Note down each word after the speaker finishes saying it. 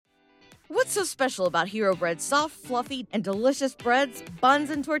What's so special about Hero Bread's soft, fluffy, and delicious breads, buns,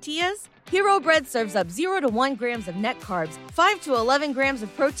 and tortillas? Hero Bread serves up 0 to 1 grams of net carbs, 5 to 11 grams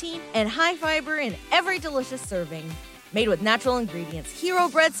of protein, and high fiber in every delicious serving. Made with natural ingredients, Hero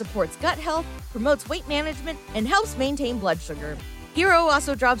Bread supports gut health, promotes weight management, and helps maintain blood sugar. Hero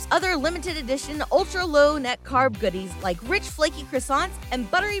also drops other limited edition ultra-low net carb goodies like rich flaky croissants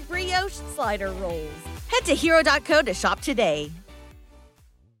and buttery brioche slider rolls. Head to hero.co to shop today.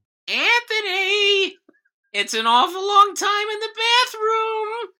 Anthony! It's an awful long time in the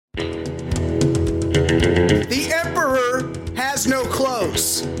bathroom! The Emperor has no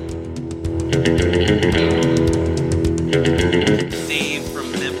clothes. Dave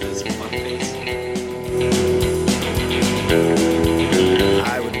from Memphis, fuckface.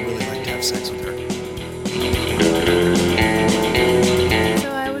 I would really like to have sex with her.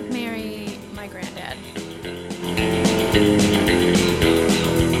 So I would marry my granddad.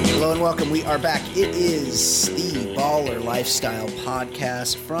 Hello and welcome. We are back. It is the Baller Lifestyle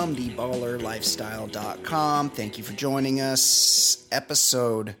podcast from theballerlifestyle.com. Thank you for joining us.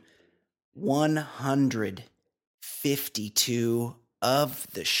 Episode 152 of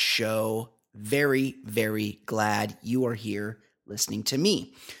the show. Very, very glad you are here listening to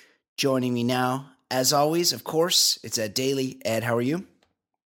me. Joining me now, as always, of course, it's Ed Daly. Ed, how are you?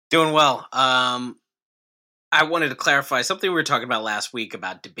 Doing well. I wanted to clarify something we were talking about last week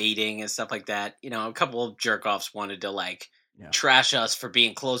about debating and stuff like that. You know, a couple of jerk-offs wanted to, trash us for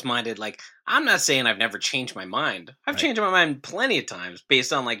being closed-minded. Like, I'm not saying I've never changed my mind. I've changed my mind plenty of times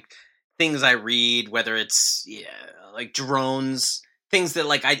based on, things I read, whether it's, drones, things that,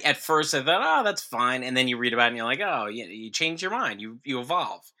 I at first I thought, oh, that's fine. And then you read about it and you're like, oh, you change your mind. You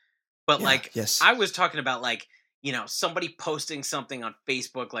evolve. But, yes. I was talking about, somebody posting something on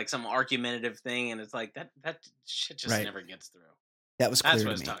Facebook, some argumentative thing, and it's like that shit just never gets through. That was clear to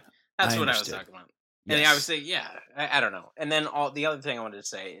me. That's what I was talking about. Yes. And I was saying, I don't know. And then the other thing I wanted to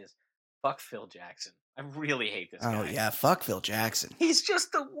say is, fuck Phil Jackson. I really hate this guy. Oh, yeah, fuck Phil Jackson. He's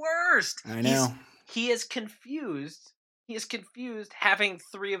just the worst. I know. He is confused having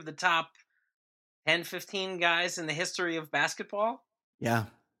 3 of the top 10, 15 guys in the history of basketball. Yeah.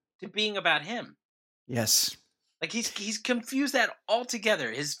 To being about him. Yes. He's confused that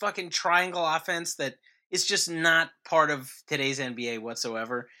altogether. His fucking triangle offense that is just not part of today's NBA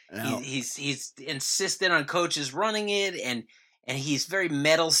whatsoever. No. He's insistent on coaches running it, and he's very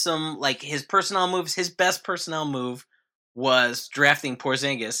meddlesome. His personnel moves, his best personnel move was drafting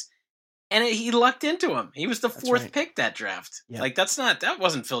Porzingis, and he lucked into him. He was the 4th pick that draft. Yep. That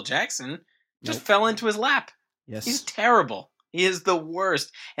wasn't Phil Jackson. Just fell into his lap. Yes. He's terrible. He is the worst.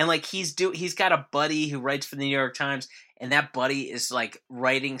 And he's got a buddy who writes for the New York Times, and that buddy is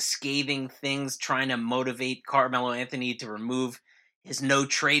writing scathing things, trying to motivate Carmelo Anthony to remove his no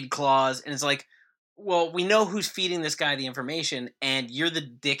trade clause. And it's well, we know who's feeding this guy the information, and you're the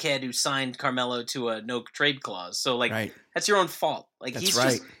dickhead who signed Carmelo to a no trade clause. So that's your own fault.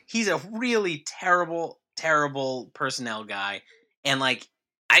 He's a really terrible, terrible personnel guy. And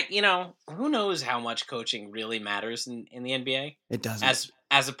who knows how much coaching really matters in the NBA? It doesn't.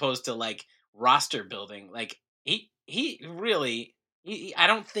 As opposed to roster building. He really, I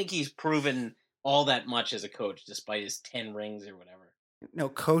don't think he's proven all that much as a coach, despite his 10 rings or whatever. No,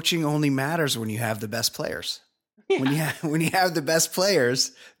 coaching only matters when you have the best players. Yeah. When you have the best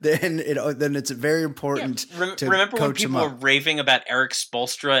players, then it's very important to remember when coach them people up. were raving about Eric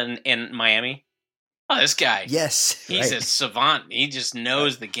Spoelstra in Miami? Oh, this guy. Yes. He's a savant. He just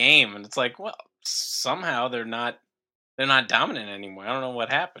knows the game. And it's well, somehow they're not dominant anymore. I don't know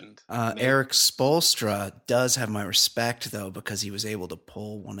what happened. Eric Spoelstra does have my respect, though, because he was able to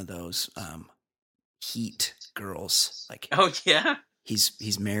pull one of those Heat girls. Oh, yeah?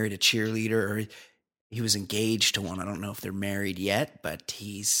 He's married a cheerleader, or he was engaged to one. I don't know if they're married yet, but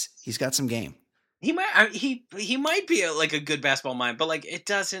he's got some game. He might be a good basketball mind, but it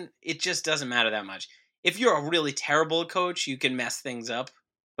just doesn't matter that much. If you're a really terrible coach, you can mess things up.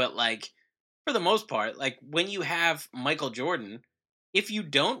 But for the most part, when you have Michael Jordan, if you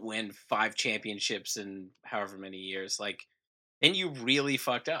don't win 5 championships in however many years, then you really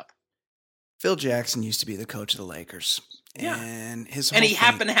fucked up. Phil Jackson used to be the coach of the Lakers. Yeah. And he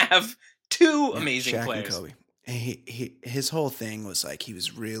happened to have 2 amazing Shaq players. And Kobe. And his whole thing was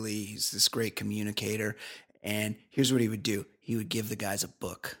he's this great communicator. And here's what he would do. He would give the guys a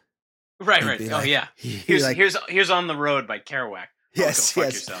book. Right. Oh, yeah. Here's On the Road by Kerouac. Yes. Go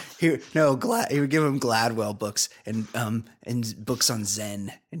fuck yourself. He would give him Gladwell books and books on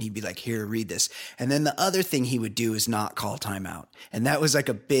Zen, and he'd be like, "Here, read this." And then the other thing he would do is not call timeout, and that was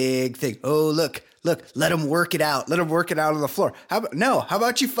a big thing. Oh, look, look, let him work it out. Let him work it out on the floor. How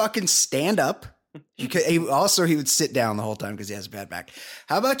about you fucking stand up? He would sit down the whole time because he has a bad back.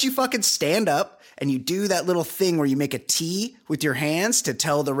 How about you fucking stand up and you do that little thing where you make a T with your hands to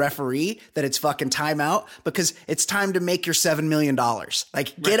tell the referee that it's fucking timeout because it's time to make your $7 million.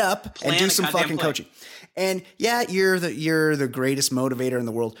 Like, get up and do some fucking coaching. And yeah, you're the greatest motivator in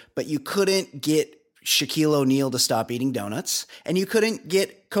the world, but you couldn't get Shaquille O'Neal to stop eating donuts, and you couldn't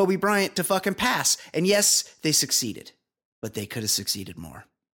get Kobe Bryant to fucking pass. And yes, they succeeded, but they could have succeeded more.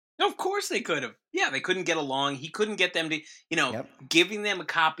 Of course they could have. Yeah, they couldn't get along. He couldn't get them to, giving them a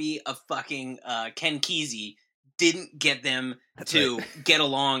copy of fucking Ken Kesey didn't get them get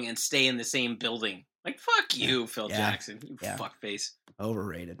along and stay in the same building. Like, fuck you, Phil Jackson, you fuckface.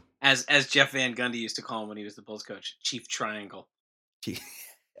 Overrated. As Jeff Van Gundy used to call him when he was the Bulls coach, Chief Triangle.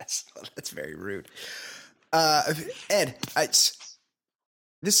 Yes, that's very rude. Ed,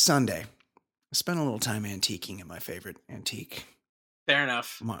 this Sunday, I spent a little time antiquing at my favorite antique. Fair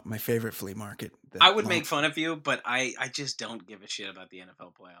enough. My favorite flea market. I would make fun of you, but I just don't give a shit about the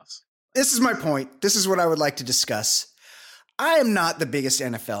NFL playoffs. This is my point. This is what I would like to discuss. I am not the biggest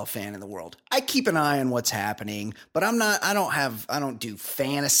NFL fan in the world. I keep an eye on what's happening, but I don't do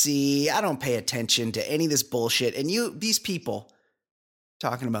fantasy. I don't pay attention to any of this bullshit. And these people,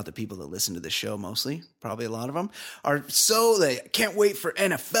 talking about the people that listen to this show mostly, probably a lot of them, they can't wait for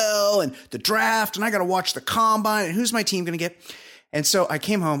NFL and the draft, and I got to watch the combine, and who's my team going to get? And so I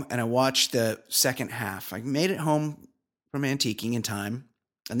came home and I watched the second half. I made it home from antiquing in time.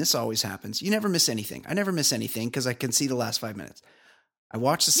 And this always happens. You never miss anything. I never miss anything because I can see the last 5 minutes. I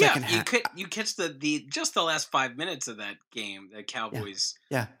watched the second half. You catch just the last 5 minutes of that game, the Cowboys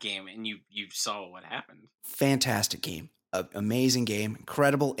game, and you saw what happened. Fantastic game, amazing game,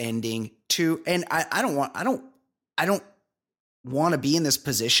 incredible ending. And I don't want to be in this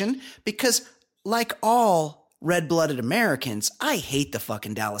position because, like all red-blooded Americans, I hate the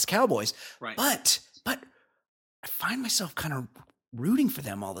fucking Dallas Cowboys. Right. But I find myself kind of rooting for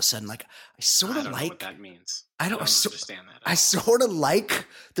them all of a sudden. Like, I don't know what that means. I don't understand that. I sort of like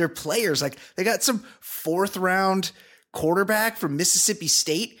their players. Like, they got some 4th round quarterback from Mississippi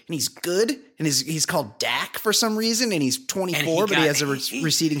State, and he's good, and he's called Dak for some reason, and he's 24, but he has a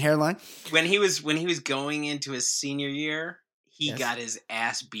receding hairline. When he was going into his senior year, he got his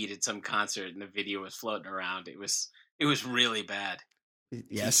ass beat at some concert, and the video was floating around. It was really bad.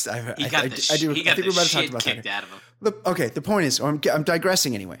 Yes, I do. I think we're about to talk about that. Out of him. Okay, the point is, I'm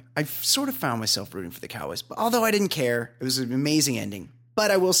digressing anyway. I sort of found myself rooting for the Cowboys, but although I didn't care, it was an amazing ending. But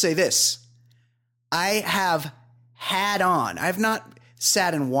I will say this: I have I've not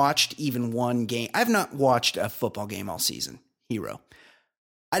sat and watched even one game. I've not watched a football game all season. Hero.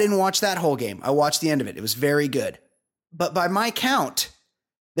 I didn't watch that whole game. I watched the end of it. It was very good. But by my count,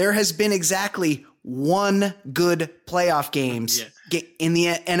 there has been exactly one good playoff games in the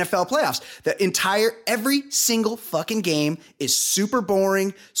NFL playoffs. Every single fucking game is super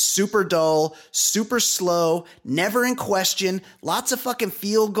boring, super dull, super slow, never in question, lots of fucking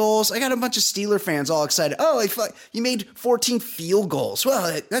field goals. I got a bunch of Steeler fans all excited. Oh, you made 14 field goals.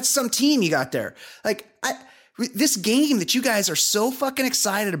 Well, that's some team you got there. Like, this game that you guys are so fucking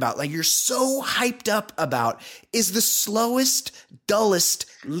excited about, like you're so hyped up about, is the slowest, dullest,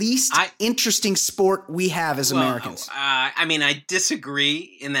 least interesting sport we have as Americans. I mean, I disagree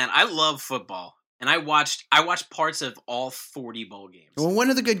in that I love football, and I watched parts of all 40 bowl games. Well, when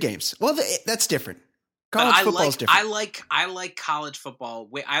are the good games? Well, that's different. College football is different. I like college football.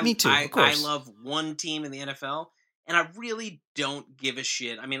 Me too, of course. I love one team in the NFL. And I really don't give a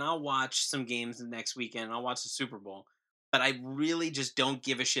shit. I mean, I'll watch some games next weekend. I'll watch the Super Bowl. But I really just don't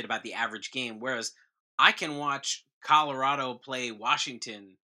give a shit about the average game. Whereas I can watch Colorado play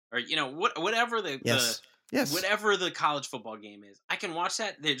Washington or, whatever whatever the college football game is. I can watch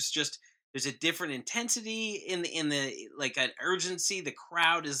that. There's a different intensity in the like an urgency. The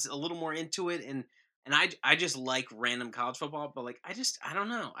crowd is a little more into it. And I just like random college football. But like, I don't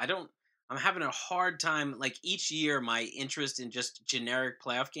know. I'm having a hard time. Like each year, my interest in just generic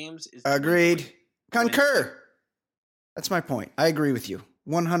playoff games is agreed. Concur. That's my point. I agree with you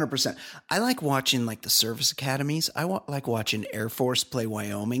 100%. I like watching like the service academies. I like watching Air Force play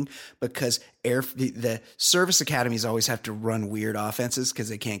Wyoming because the service academies always have to run weird offenses because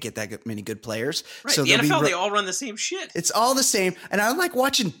they can't get that many good players. Right. So the NFL, they all run the same shit. It's all the same, and I like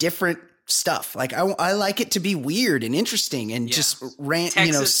watching different stuff. Like I like it to be weird and interesting and just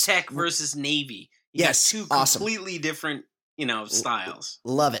Texas Tech versus Navy. You got two completely different, styles.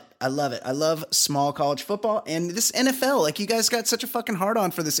 Love it. I love it. I love small college football and this NFL. Like you guys got such a fucking hard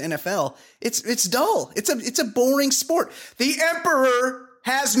on for this NFL. It's dull. It's a boring sport. The emperor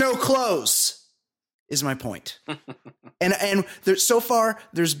has no clothes. is my point. And there, so far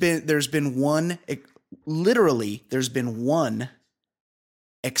there's been one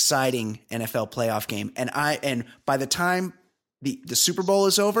exciting NFL playoff game, and by the time the Super Bowl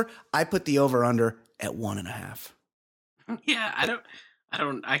is over, I put the over under at 1.5. Yeah,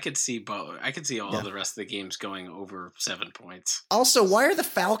 I could see both. I could see all the rest of the games going over 7 points. Also, why are the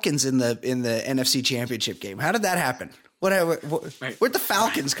Falcons in the NFC Championship game? How did that happen? Where'd the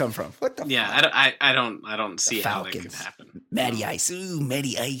Falcons come from? What the? Yeah, I don't see how that could happen. Matty Ice,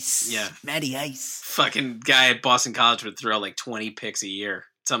 Matty Ice. Yeah, Matty Ice. Fucking guy at Boston College would throw like 20 picks a year.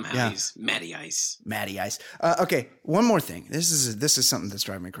 Somehow he's Matty Ice. Matty Ice. Okay, one more thing. This is something that's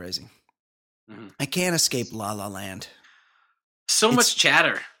driving me crazy. Mm-hmm. I can't escape La La Land. So much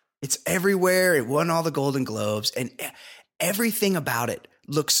chatter. It's everywhere. It won all the Golden Globes, and everything about it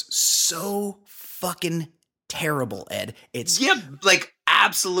looks so fucking terrible, Ed. It's like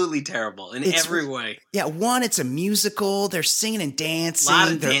absolutely terrible in every way. Yeah, one, it's a musical. They're singing and dancing. A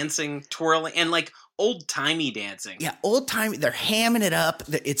lot of dancing, twirling, and like old-timey dancing. Yeah, old-timey. They're hamming it up.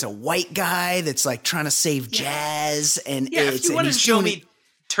 It's a white guy that's like trying to save jazz, and if you want to show me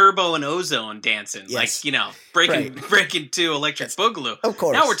Turbo and Ozone dancing, like, you know, breaking to Electric Boogaloo. Of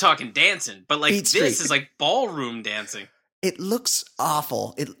course. Now we're talking dancing, but like Beat this Street. is like ballroom dancing. It looks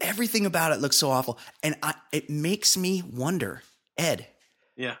awful. Everything about it looks so awful, and it makes me wonder, Ed.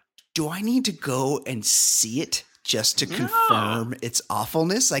 Yeah. Do I need to go and see it just to confirm its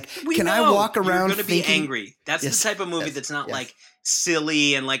awfulness? Like, I walk around? You're going to be angry. That's the type of movie that's not like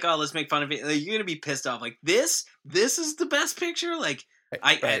silly and like, oh, let's make fun of it. Like, you're going to be pissed off. Like this is the best picture. Like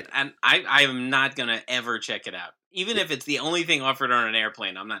I am not going to ever check it out. Even if it's the only thing offered on an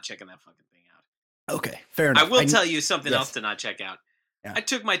airplane, I'm not checking that fucking thing out. Okay, fair enough. I will tell you something else to not check out. Yeah. I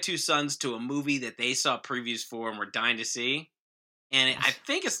took my two sons to a movie that they saw previews for and were dying to see. And I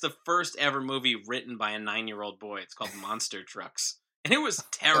think it's the first ever movie written by a 9-year-old boy. It's called Monster Trucks. And it was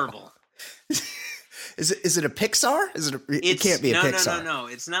terrible. Is it a Pixar? It can't be a Pixar. No.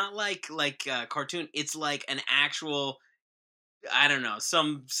 It's not like a cartoon. It's like an actual, I don't know,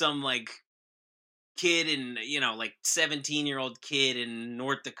 some like kid in, like 17-year-old kid in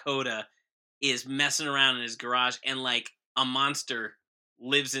North Dakota is messing around in his garage, and like a monster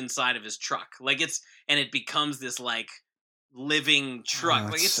lives inside of his truck. Like it becomes this like living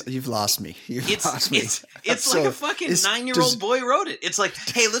truck. You've lost me. It's like a fucking 9-year-old boy wrote it. It's like,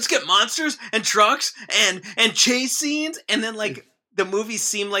 hey, let's get monsters and trucks and chase scenes, and then like the movie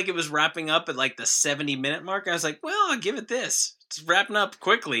seemed like it was wrapping up at like the 70-minute mark. I was like, well, I'll give it this. It's wrapping up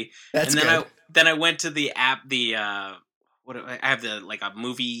quickly. That's and good. Then I went to the app, I have a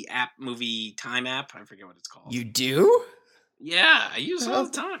movie time app. I forget what it's called. You do? Yeah, I use it all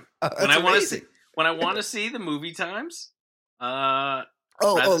the time. When I want to see the movie times. Not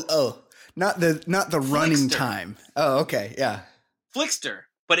the running time. Oh, okay, yeah. Flickster.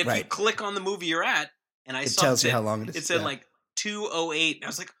 But if you click on the movie you're at, and it tells you how long it is. It said like 2:08. And I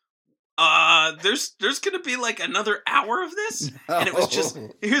was like, there's gonna be like another hour of this, and it was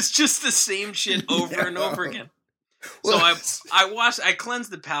just the same shit over and over again. So I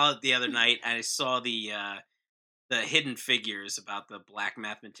cleansed the palate the other night, and I saw the Hidden Figures about the black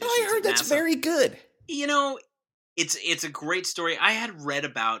mathematicians. Oh, I heard that's very good. It's a great story. I had read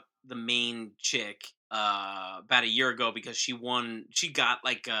about the main chick about a year ago because she got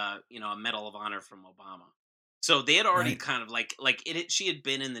like a Medal of Honor from Obama. So they had already kind of she had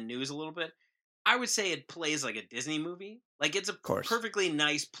been in the news a little bit. I would say it plays like a Disney movie. Like it's a perfectly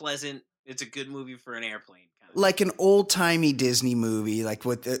nice, pleasant. It's a good movie for an airplane. Kind of like an old-timey Disney movie, like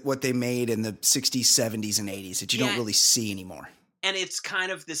what they made in the 60s, 70s, and 80s that you don't really see anymore. And it's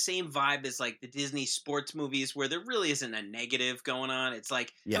kind of the same vibe as like the Disney sports movies where there really isn't a negative going on. It's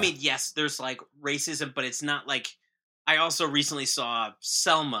like, I mean, yes, there's like racism, but it's not like, I also recently saw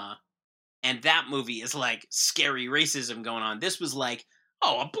Selma, and that movie is like scary racism going on. This was like,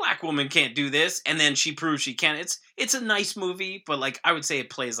 oh, a black woman can't do this, and then she proves she can. It's a nice movie, but like I would say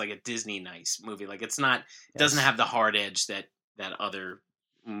it plays like a Disney nice movie. Like it's not, it doesn't have the hard edge that other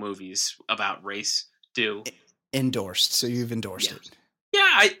movies about race do. Endorsed. So you've endorsed it.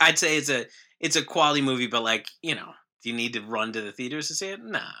 Yeah, I'd say it's a quality movie, but like, do you need to run to the theaters to see it?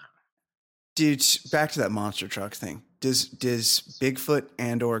 Nah. Dude, back to that monster truck thing. Does Bigfoot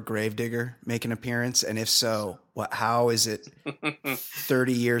and/or Gravedigger make an appearance? And if so, how is it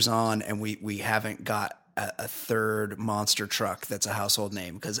 30 years on and we haven't got a third monster truck that's a household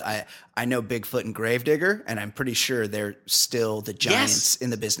name? Because I know Bigfoot and Gravedigger, and I'm pretty sure they're still the giants in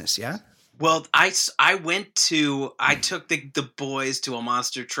the business. Yeah. Well, I took the boys to a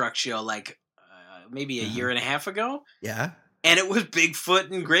monster truck show like maybe a year and a half ago. Yeah. And it was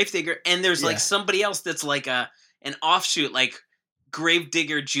Bigfoot and Gravedigger, and there's like Yeah. somebody else that's like an offshoot, like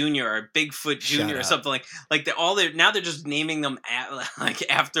Gravedigger Jr. or Bigfoot Jr. Shut or up. something like now they're just naming them like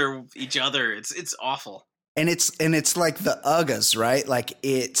after each other. It's awful. And it's like the Uggas, right? Like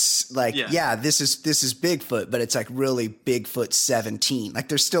it's like this is Bigfoot, but it's like really Bigfoot 17.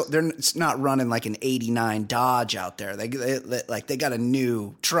 Like it's not running like an 89 Dodge out there. They got a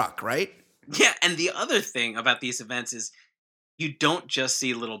new truck, right? Yeah, and the other thing about these events is you don't just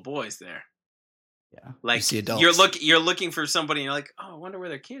see little boys there. Yeah, like you see adults. You're looking for somebody, and you're like, oh, I wonder where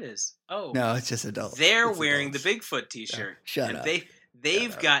their kid is. Oh, no, it's just adults. They're it's wearing adults. the Bigfoot T-shirt. Shut up.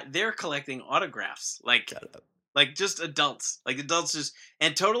 They're collecting autographs, like just adults, just,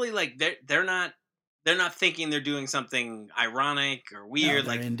 and totally like they're not thinking they're doing something ironic or weird.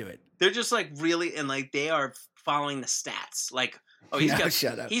 No, they're like into it. They're just like really, and like they are following the stats. Like, oh,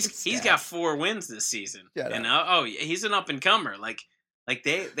 Shut up. He's got 4 wins this season. Shut and up. oh, he's an up and comer. Like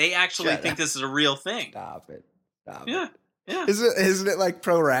they actually think this is a real thing. Stop it. Yeah. Isn't it like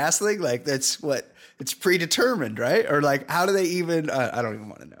pro wrestling? Like that's what it's predetermined, right? Or like how do they even? I don't even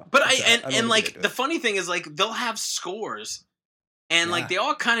want to know. But the funny thing is like they'll have scores, and like they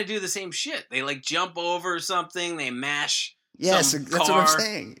all kind of do the same shit. They like jump over something, they mash. Yes, some that's car, what I'm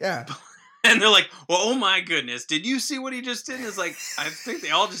saying. Yeah. And they're like, well, oh my goodness, did you see what he just did? And it's like, I think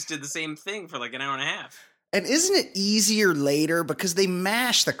they all just did the same thing for like an hour and a half. And isn't it easier later because they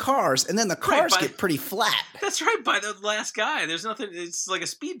mash the cars and then the cars get pretty flat? That's right. By the last guy, there's nothing. It's like a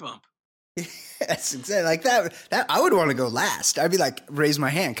speed bump. Yes, exactly. Like that I would want to go last. I'd be like, raise my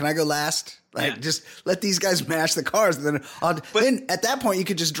hand. Can I go last? Like, just let these guys mash the cars. And then at that point, you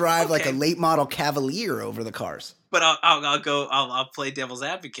could just drive like a late model Cavalier over the cars. But I'll play devil's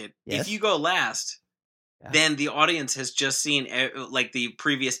advocate. Yes? If you go last, then the audience has just seen like the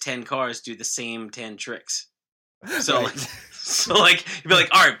previous 10 cars do the same 10 tricks. So like you'd be like,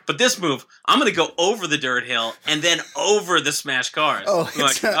 all right, but this move, I'm gonna go over the dirt hill and then over the smashed cars.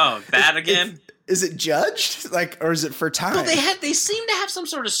 That again? Is it judged? Like, or is it for time? Well, they seem to have some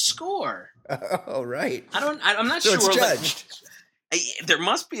sort of score. Oh, right. I'm not so sure. It's judged. There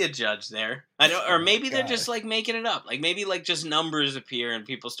must be a judge there. Or maybe they're just like making it up. Like maybe like just numbers appear and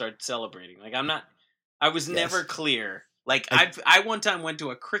people start celebrating. Like I was never clear. Like I one time went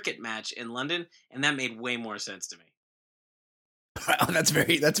to a cricket match in London and that made way more sense to me. Wow, that's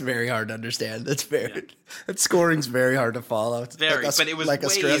very hard to understand. That scoring's very hard to follow. But it was like way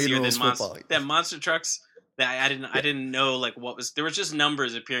Australian easier rules than football. monster trucks. That I didn't know like what was. There was just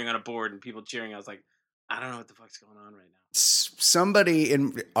numbers appearing on a board and people cheering. I was like, I don't know what the fuck's going on right now. Somebody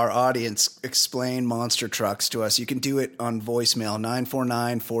in our audience explain monster trucks to us. You can do it on voicemail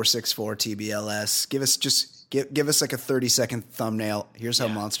 949-464-TBLS. Give us like a 30-second thumbnail. Here's how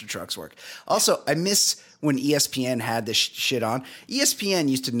monster trucks work. Also, I miss when ESPN had this shit on. ESPN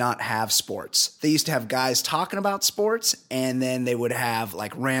used to not have sports. They used to have guys talking about sports, and then they would have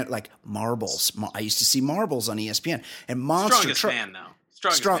like marbles. I used to see marbles on ESPN. And monster Strongest man, though.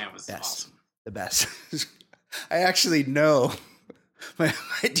 Strongest man was awesome. The best. I actually know my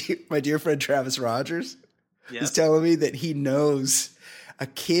dear friend Travis Rogers is telling me that he knows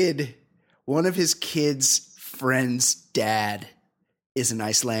one of his kids' friend's dad is an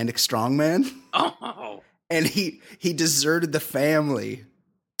Icelandic strongman. Oh. And he deserted the family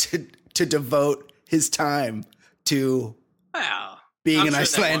to devote his time to being an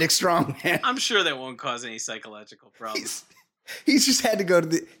Icelandic strongman. I'm sure that won't cause any psychological problems. He's just had to go to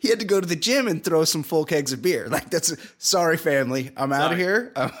the gym and throw some full kegs of beer. Like sorry family, I'm out of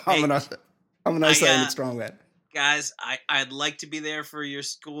here. I'm an Icelandic strongman. Guys, I'd like to be there for your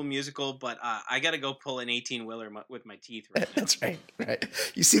school musical, but I got to go pull an 18-wheeler with my teeth right now. That's right.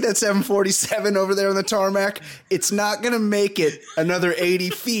 You see that 747 over there on the tarmac? It's not going to make it another 80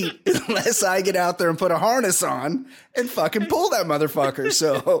 feet unless I get out there and put a harness on and fucking pull that motherfucker.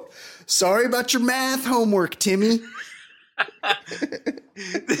 So, sorry about your math homework, Timmy.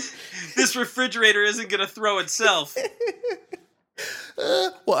 This refrigerator isn't going to throw itself.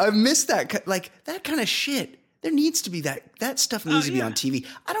 Well, I missed that. Like, that kind of shit. There needs to be that stuff needs to be on TV.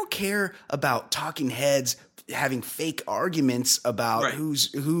 I don't care about talking heads having fake arguments about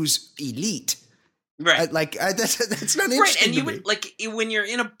who's elite. Right. That's not interesting. And you would like when you're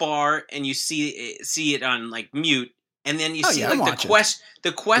in a bar and you see it on like mute, and then you see like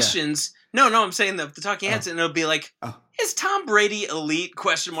the questions. Yeah. No, I'm saying the talking heads, and it'll be like, is Tom Brady elite? ?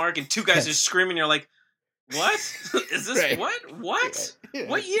 And two guys are screaming. You're like, what is this? What? Yeah.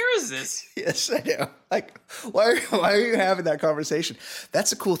 What year is this? Yes, I know. Like, why are you having that conversation? That's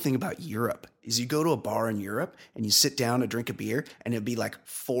the cool thing about Europe is you go to a bar in Europe and you sit down to drink a beer and it'll be like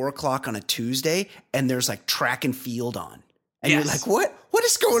 4:00 on a Tuesday and there's like track and field on. And you're like, what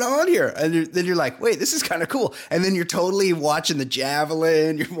is going on here? And then you're like, wait, this is kind of cool. And then you're totally watching the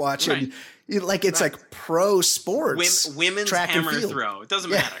javelin. You're watching, it's like pro sports. Women's track hammer and field. throw. It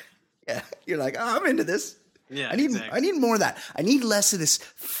doesn't matter. Yeah. You're like, oh, I'm into this. Yeah, I need more of that. I need less of this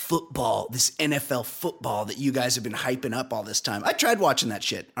football, this NFL football that you guys have been hyping up all this time. I tried watching that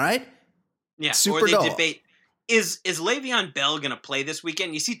shit. All right. Yeah. Super or they dull. debate. Is Le'Veon Bell going to play this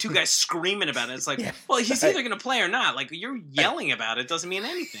weekend? You see two guys screaming about it. It's like, well, he's either going to play or not. Like, you're yelling about it doesn't mean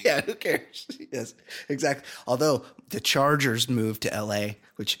anything. Yeah, who cares? Yes, exactly. Although the Chargers moved to LA,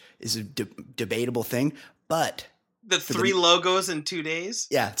 which is a debatable thing, but the three logos in 2 days?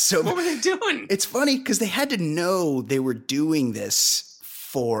 Yeah. So what were they doing? It's funny because they had to know they were doing this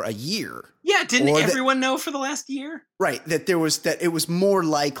for a year. Yeah, didn't everyone know for the last year? Right, that it was more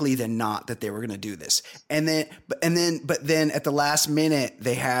likely than not that they were going to do this. But then at the last minute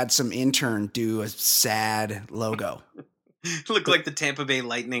they had some intern do a sad logo. Looked like the Tampa Bay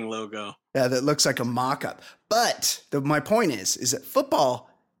Lightning logo. Yeah, that looks like a mock-up. But my point is that football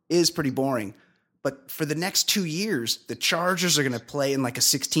is pretty boring. But for the next 2 years, the Chargers are going to play in like a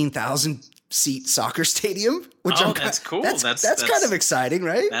 16,000 seat soccer stadium, which that's cool. That's kind of exciting,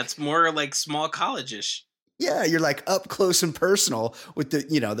 right? That's more like small college-ish. Yeah, you're like up close and personal with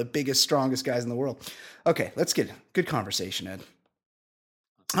the biggest, strongest guys in the world. Okay, let's get good conversation, Ed.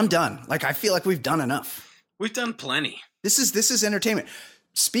 I'm done. Like, I feel like we've done enough. We've done plenty. This is entertainment.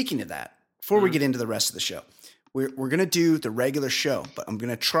 Speaking of that, before we get into the rest of the show, we're going to do the regular show, but I'm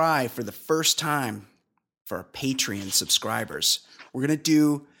going to try for the first time for our Patreon subscribers. We're going to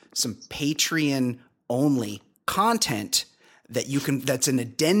do some Patreon only content that's an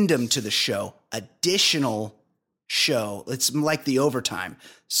addendum to the show, additional show. It's like the overtime.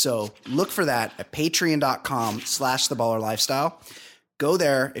 So look for that at patreon.com/theballerlifestyle. Go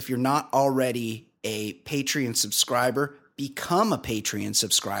there. If you're not already a Patreon subscriber, become a Patreon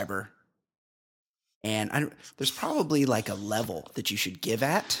subscriber. And there's probably like a level that you should give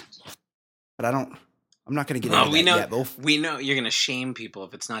at, but I'm not going to get into that yet. We know you're going to shame people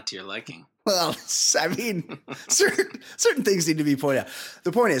if it's not to your liking. Well, I mean, certain things need to be pointed out.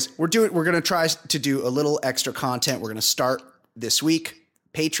 The point is, we're going to try to do a little extra content. We're going to start this week.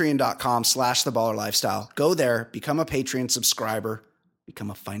 Patreon.com/theballerlifestyle. Go there, become a Patreon subscriber,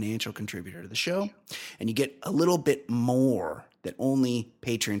 become a financial contributor to the show, and you get a little bit more that only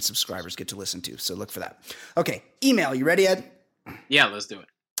Patreon subscribers get to listen to. So look for that. Okay, email. You ready, Ed? Yeah, let's do it.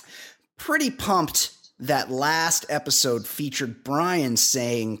 Pretty pumped that last episode featured Brian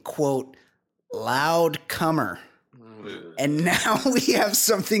saying, quote, loud comer. And now we have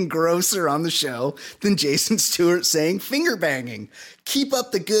something grosser on the show than Jason Stewart saying finger banging. Keep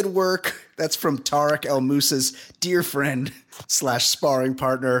up the good work. That's from Tarek El Musa's dear friend / sparring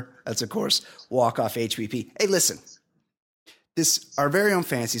partner. That's, of course, Walk Off HBP. Hey, listen. Our very own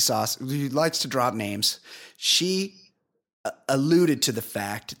Fancy Sauce, who likes to drop names, she alluded to the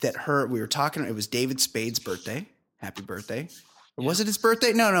fact that we were talking, it was David Spade's birthday. Happy birthday. Or was it his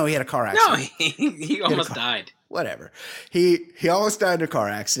birthday? No, he had a car accident. No, he almost died. Whatever. He almost died in a car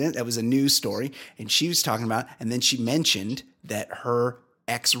accident. That was a news story. And she was talking about, and then she mentioned that her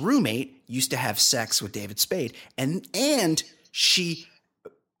ex-roommate used to have sex with David Spade. And she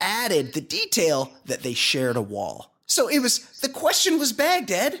added the detail that they shared a wall. So the question was bagged,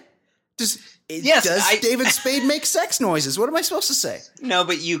 Ed. Does David Spade make sex noises? What am I supposed to say? No,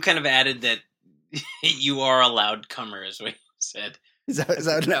 but you kind of added that you are a loud comer, is what you said. Is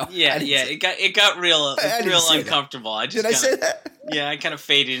that no? Yeah. It got real uncomfortable. Did I say that? Yeah, I kind of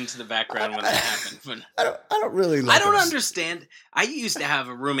faded into the background when that happened. But I don't really. I don't understand. I used to have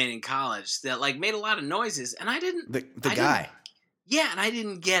a roommate in college that like made a lot of noises, and I didn't. The guy. Yeah, and I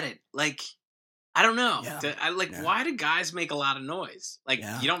didn't get it. Like, I don't know. Yeah. Why do guys make a lot of noise? Like,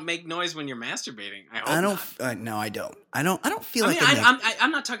 you don't make noise when you're masturbating. No, I don't. I don't feel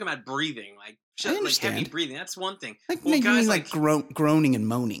I'm not talking about breathing. Like heavy breathing. That's one thing. Guys like groaning and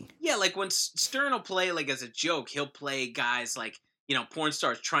moaning. Yeah, like when Stern will play like as a joke, he'll play guys like porn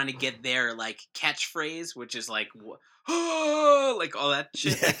stars trying to get their like catchphrase, which is like like all that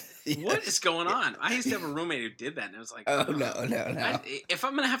shit. Yeah. What is going on? I used to have a roommate who did that, and I was like, "Oh no!" If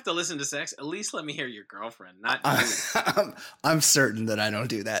I'm gonna have to listen to sex, at least let me hear your girlfriend, not you. I'm certain that I don't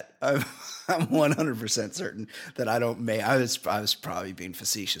do that. I'm 100% certain that I don't. I was probably being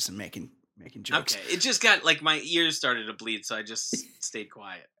facetious and making jokes. Okay, it just got like my ears started to bleed, so I just stayed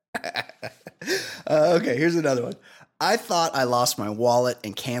quiet. Okay, here's another one. I thought I lost my wallet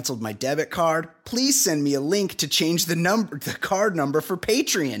and canceled my debit card. Please send me a link to change the card number for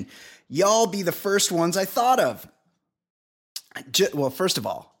Patreon. Y'all be the first ones I thought of. Well, first of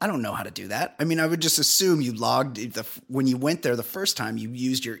all, I don't know how to do that. I mean, I would just assume you logged when you went there the first time, you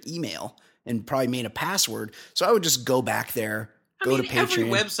used your email and probably made a password. So I would just go back there, to Patreon. Every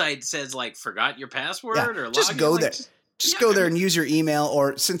website says like forgot your password or just go there. Just go there and use your email,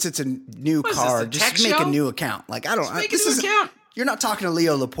 or since it's a new card, just make a new account. Like make a new account. You're not talking to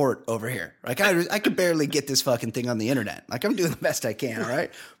Leo Laporte over here. Like I could barely get this fucking thing on the internet. Like I'm doing the best I can, all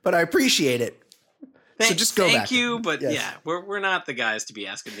right? But I appreciate it. So just go back. Thank you, but yeah, we're not the guys to be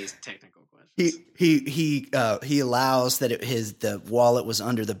asking these technical questions. He allows that the wallet was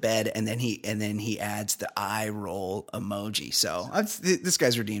under the bed, and then he adds the eye roll emoji. So this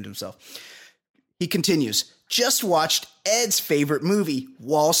guy's redeemed himself. He continues. Just watched Ed's favorite movie,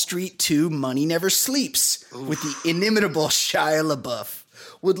 Wall Street 2: Money Never Sleeps, with the inimitable Shia LaBeouf.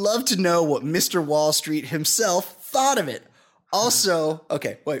 Would love to know what Mr. Wall Street himself thought of it. Also,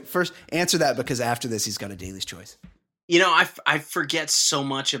 okay, wait, first answer that, because after this, he's got a Daly's Choice. You know, I forget so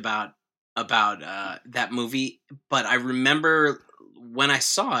much about that movie, but I remember when I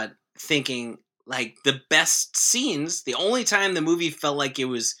saw it thinking, like, the best scenes, the only time the movie felt like it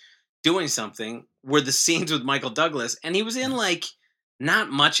was doing something were the scenes with Michael Douglas, and he was in, like, not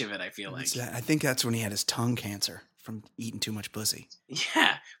much of it, I feel like. I think that's when he had his tongue cancer from eating too much pussy.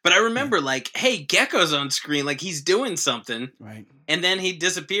 Yeah, but I remember, like, hey, Gecko's on screen, like, he's doing something. Right. And then he'd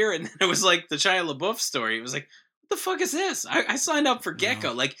disappear, and then it was like the Shia LaBeouf story. It was like, what the fuck is this? I signed up for Gecko.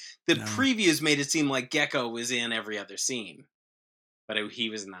 No. Like, the previews made it seem like Gecko was in every other scene. But he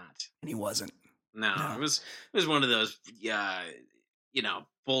was not. And he wasn't. No. It was one of those,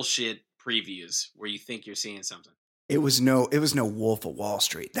 bullshit previews where you think you're seeing something. It was no Wolf of Wall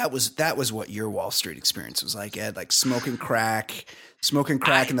Street. That was what your Wall Street experience was like, Ed. Like smoking crack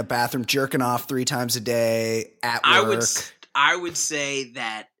in the bathroom, jerking off 3 times a day at work. I would say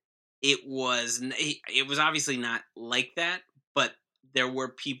that it was obviously not like that, but there were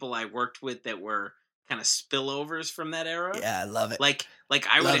people I worked with that were kind of spillovers from that era. Yeah, I love it. Like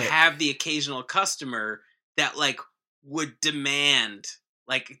I would have the occasional customer that like would demand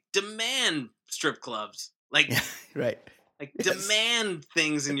strip clubs. Like, right. Like demand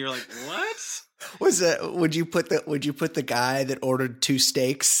things, and you're like, what? Would you put the guy that ordered 2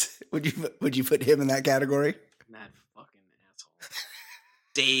 steaks? Would you put him in that category? That fucking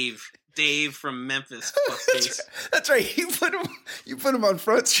asshole. Dave from Memphis. That's right. You put him on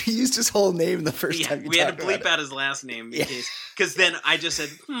front. So you used his whole name the first time. We had to bleep out his last name in case, because then I just said,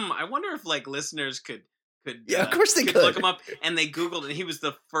 I wonder if like listeners could of course they could look him up, and they Googled, and he was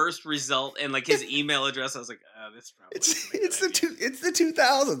the first result, and like his email address. I was like, oh, this probably it's the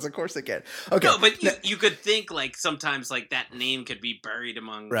 2000s. Of course they can. Okay, no, but you could think like sometimes like that name could be buried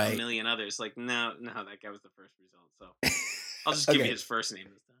among a million others. Like no, that guy was the first result. So I'll just give you his first name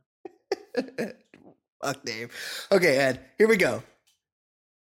this time. Fuck Dave. Okay, Ed, here we go.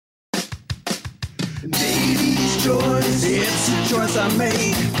 Davy's Choice, it's a choice I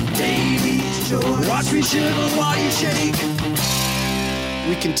make. Davy's Choice, watch me shiver while you shake.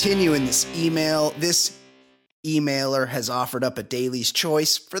 We continue in this email. This emailer has offered up a Daly's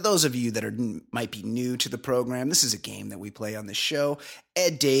Choice. For those of you that might be new to the program, this is a game that we play on the show.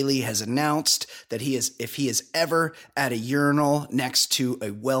 Ed Daly has announced that if he is ever at a urinal next to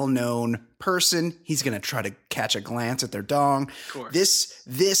a well-known person, he's going to try to catch a glance at their dong. Of course.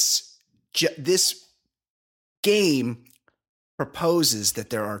 This game proposes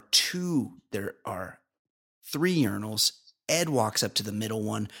that there are 3 urinals. Ed walks up to the middle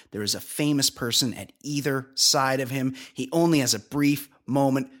one. There is a famous person at either side of him. He only has a brief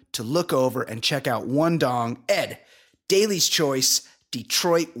moment to look over and check out one dong. Ed, Daly's Choice,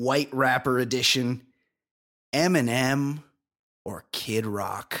 Detroit White Rapper Edition, Eminem or Kid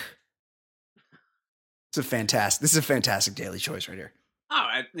Rock. This is a fantastic Daily Choice right here. Oh,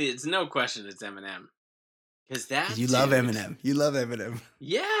 it's no question it's Eminem. Because you love Eminem. You love Eminem.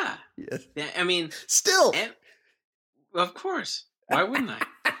 Yeah. Yes. Yeah, I mean, still. Of course. Why wouldn't I?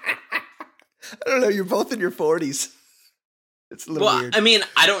 I don't know. You're both in your 40s. It's a little weird. I mean,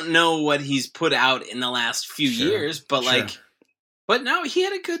 I don't know what he's put out in the last few years, but but no, he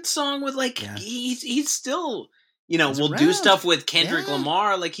had a good song with he's still, will do stuff with Kendrick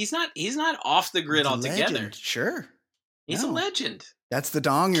Lamar. Like he's not off the grid altogether. Legend. Sure. He's a legend. That's the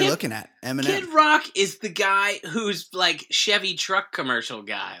dong you're looking at. Eminem. Kid Rock is the guy who's like Chevy truck commercial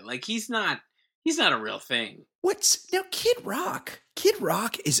guy. Like he's not a real thing. Kid Rock? Kid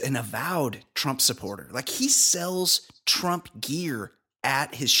Rock is an avowed Trump supporter. Like he sells Trump gear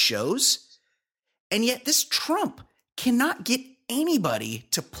at his shows, and yet this Trump cannot get anybody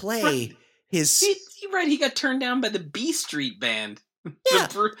to play his. He got turned down by the B Street Band. Yeah.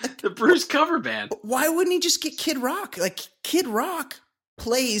 the Bruce cover band. Why wouldn't he just get Kid Rock? Like, Kid Rock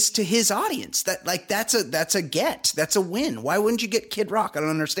plays to his audience. That's a get. That's a win. Why wouldn't you get Kid Rock? I don't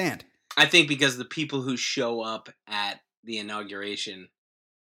understand. I think because the people who show up at the inauguration,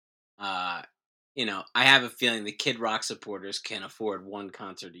 I have a feeling the Kid Rock supporters can afford one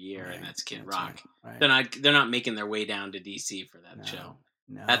concert a year, and that's Kid Rock. Right. They're not making their way down to DC for that show.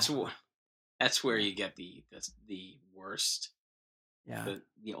 No. That's where you get the worst. Yeah.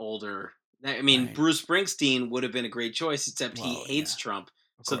 The older. I mean, right. Bruce Springsteen would have been a great choice, except he hates Trump.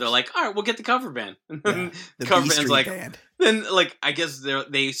 So they're like, all right, we'll get the cover band. Yeah, the cover band's like, band. Then like, I guess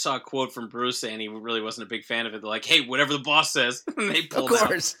they saw a quote from Bruce saying he really wasn't a big fan of it. They're like, hey, whatever the boss says. And they pulled out. Of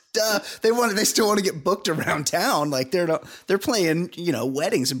course. Duh. They still want to get booked around town. Like they're playing,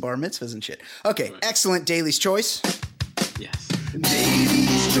 weddings and bar mitzvahs and shit. Okay. Right. Excellent. Daly's choice. Yes.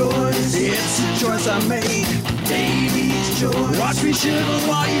 Daly's choice. It's a choice I made. Daly's choice. Watch me shiver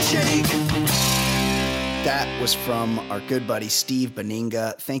while you shake. That was from our good buddy, Steve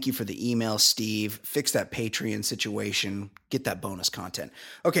Beninga. Thank you for the email, Steve. Fix that Patreon situation. Get that bonus content.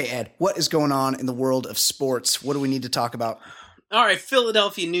 Okay, Ed, what is going on in the world of sports? What do we need to talk about? All right,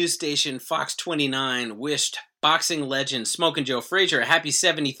 Philadelphia news station Fox 29 wished boxing legend Smokin' Joe Frazier a happy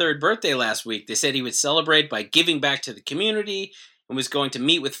 73rd birthday last week. They said he would celebrate by giving back to the community and was going to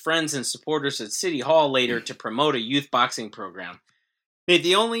meet with friends and supporters at City Hall later to promote a youth boxing program.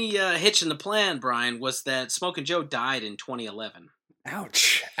 The only hitch in the plan, Brian, was that Smokin' Joe died in 2011.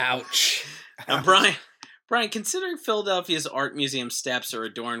 Ouch. Now, Brian, considering Philadelphia's art museum steps are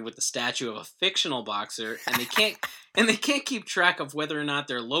adorned with the statue of a fictional boxer, and they can't keep track of whether or not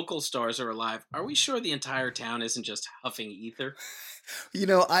their local stars are alive, are we sure the entire town isn't just huffing ether?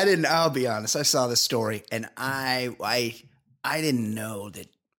 I'll be honest. I saw this story, and I didn't know that.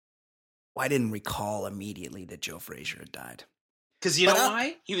 I didn't recall immediately that Joe Frazier had died. Because you know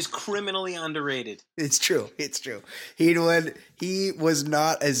why? He was criminally underrated. It's true. He was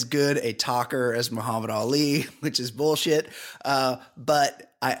not as good a talker as Muhammad Ali, which is bullshit.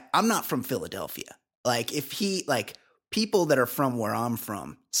 But I'm not from Philadelphia. People that are from where I'm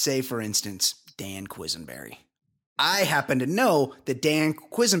from, say for instance, Dan Quisenberry. I happen to know that Dan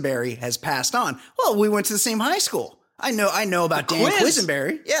Quisenberry has passed on. Well, we went to the same high school. I know about Dan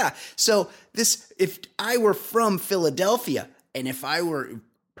Quisenberry. Yeah. So if I were from Philadelphia, and if I were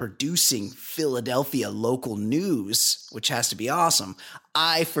producing Philadelphia local news, which has to be awesome,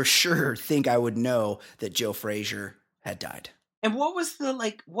 I for sure think I would know that Joe Frazier had died. And what was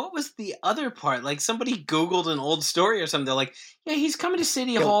the other part? Like somebody Googled an old story or something. They're like, yeah, he's coming to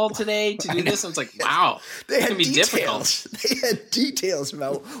City Hall today to do this. And it's like, wow, it's going to be difficult. They had details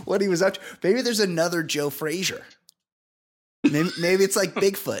about what he was up to. Maybe there's another Joe Frazier. Maybe it's like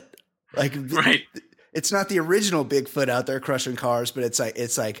Bigfoot. Right. It's not the original Bigfoot out there crushing cars, but it's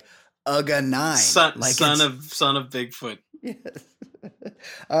like Uga 9. Son of Bigfoot. Yes.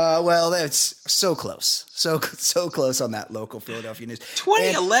 Well, that's so close. So close on that local Philadelphia news.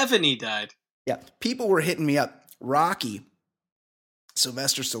 2011 he died. Yeah. People were hitting me up. Rocky,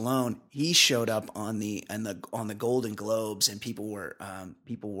 Sylvester Stallone, he showed up on the Golden Globes, and people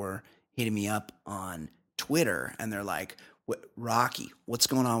were hitting me up on Twitter, and they're like, Rocky, what's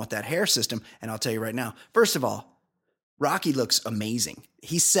going on with that hair system? And I'll tell you right now, first of all, Rocky looks amazing.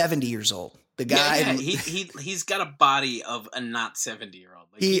 He's 70 years old. The guy, he's got a body of a not 70-year-old.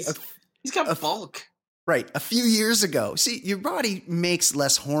 He's got bulk. Right. A few years ago, see, your body makes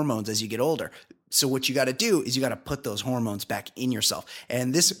less hormones as you get older. So what you got to do is you got to put those hormones back in yourself.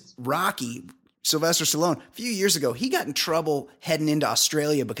 And this Rocky, Sylvester Stallone, a few years ago, he got in trouble heading into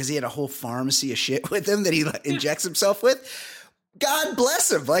Australia because he had a whole pharmacy of shit with him that he injects himself with. God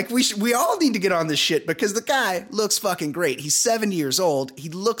bless him. We all need to get on this shit because the guy looks fucking great. He's 70 years old. He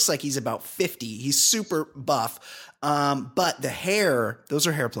looks like he's about 50. He's super buff. But the hair, those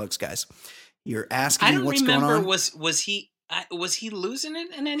are hair plugs, guys. You're asking me what's going on. Was he losing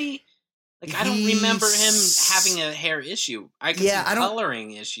it in any? I don't remember him having a hair issue.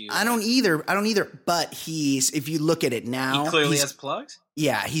 Coloring issue. I don't either. But if you look at it now, he clearly has plugs.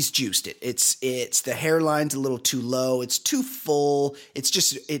 Yeah, he's juiced it. It's the hairline's a little too low. It's too full. It's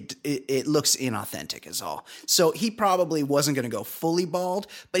just it looks inauthentic is all. So he probably wasn't going to go fully bald,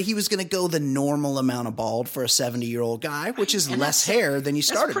 but he was going to go the normal amount of bald for a 70-year-old guy, which is less hair than you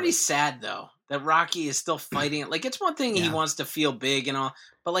started. That's pretty with. Sad though. That Rocky is still fighting it. It's one thing he wants to feel big and all,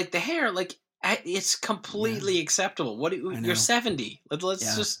 but the hair, it's completely acceptable. You're 70.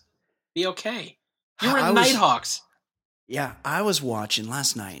 Let's just be okay. You're in Nighthawks. Yeah, I was watching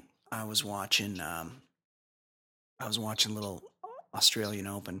last night. I was watching little Australian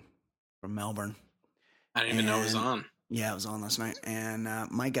Open from Melbourne. I didn't even know it was on. Yeah, it was on last night. And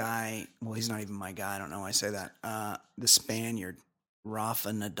my guy, well, he's not even my guy. I don't know why I say that. The Spaniard, Rafa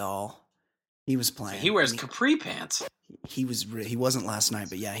Nadal, he was playing. He wears capri pants. He wasn't last night,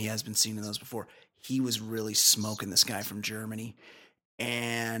 but yeah, he has been seen in those before. He was really smoking this guy from Germany.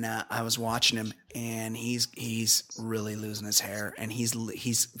 And I was watching him, and he's really losing his hair, and he's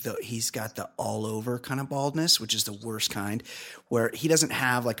got the all over kind of baldness, which is the worst kind, where he doesn't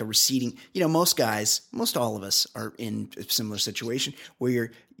have like a receding. You know, most all of us are in a similar situation where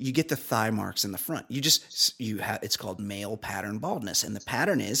you get the thigh marks in the front. It's called male pattern baldness, and the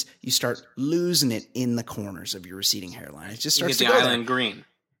pattern is you start losing it in the corners of your receding hairline. It just starts to go there. Island green.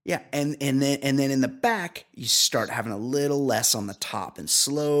 Yeah, and then in the back, you start having a little less on the top, and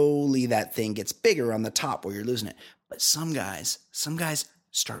slowly that thing gets bigger on the top where you're losing it. But some guys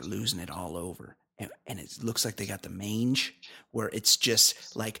start losing it all over, and it looks like they got the mange, where it's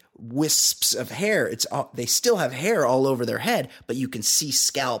just like wisps of hair. They still have hair all over their head, but you can see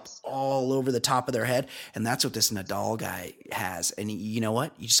scalp all over the top of their head, and that's what this Nadal guy has. And you know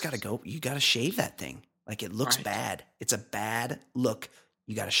what? You just got to shave that thing. Like, it looks bad. It's a bad look.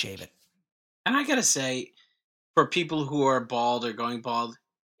 You got to shave it. And I got to say, for people who are bald or going bald,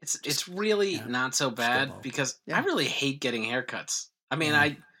 it's really not so bad, because I really hate getting haircuts. I mean,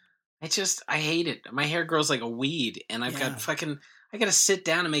 I hate it. My hair grows like a weed, and I got to sit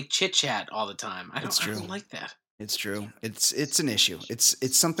down and make chit chat all the time. I don't like that. It's true. It's an issue.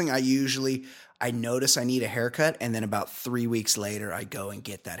 It's something I notice I need a haircut, and then about 3 weeks later I go and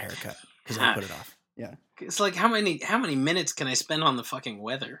get that haircut because I put it off. Yeah. It's like, how many minutes can I spend on the fucking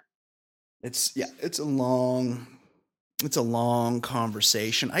weather? It's a long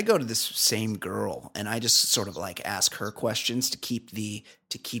conversation. I go to this same girl, and I just sort of like ask her questions to keep the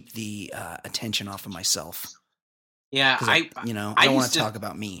attention off of myself. Yeah, I don't want to talk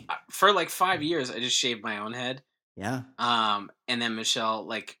about me. For like 5 years, I just shaved my own head. Yeah. And then Michelle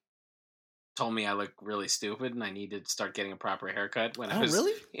told me I look really stupid and I needed to start getting a proper haircut when I was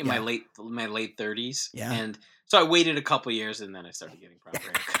in my late 30s. Yeah. And so I waited a couple years, and then I started getting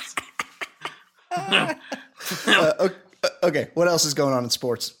proper haircuts. Okay, what else is going on in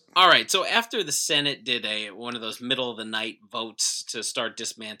sports? All right, so after the Senate did one of those middle of the night votes to start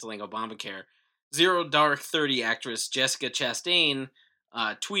dismantling Obamacare, Zero Dark 30 actress Jessica Chastain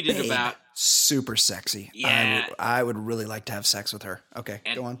tweeted about super sexy. Yeah, I would really like to have sex with her. Okay,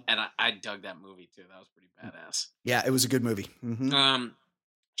 go on. And I dug that movie too. That was pretty badass. Yeah, it was a good movie. Mm-hmm.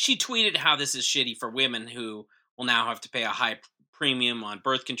 She tweeted how this is shitty for women who will now have to pay a high premium on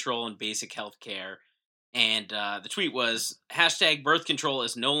birth control and basic health care. And the tweet was, #birth control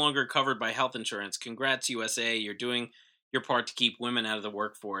is no longer covered by health insurance. Congrats, USA. You're doing your part to keep women out of the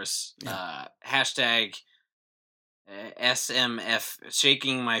workforce. Yeah. #SMF,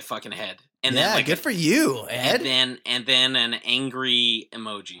 shaking my fucking head. And then, good for you, Ed. And then an angry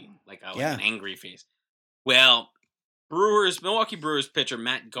emoji, an angry face. Well, Milwaukee Brewers pitcher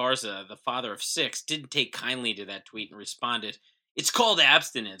Matt Garza, the father of 6, didn't take kindly to that tweet and responded, "It's called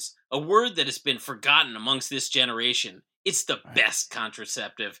abstinence, a word that has been forgotten amongst this generation. It's the best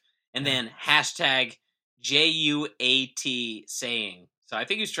contraceptive." And then #JUAT saying. So I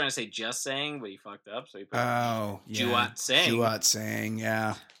think he was trying to say just saying, but he fucked up. So he put Juat saying. Juat saying,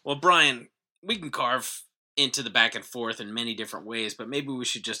 yeah. Well, Brian, we can carve into the back and forth in many different ways, but maybe we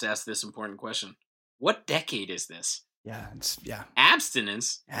should just ask this important question. What decade is this? Yeah,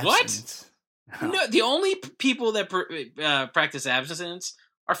 Abstinence? What? No, the only people that practice abstinence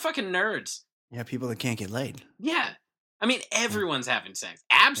are fucking nerds. Yeah, people that can't get laid. Yeah. I mean, everyone's having sex.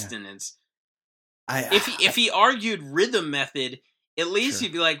 Abstinence. Yeah. If he argued rhythm method, at least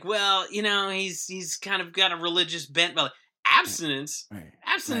you'd be like, well, he's kind of got a religious bent. But abstinence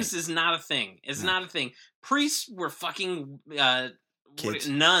is not a thing. It's not a thing. Priests were fucking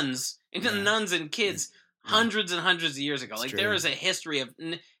nuns, nuns and kids hundreds and hundreds of years ago. It's there is a history of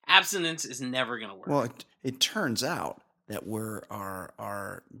abstinence is never going to work. Well, it turns out that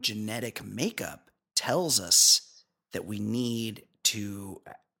our genetic makeup tells us that we need to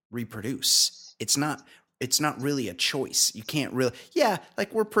reproduce. It's not really a choice. You can't really,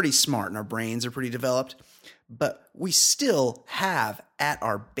 we're pretty smart and our brains are pretty developed, but we still have at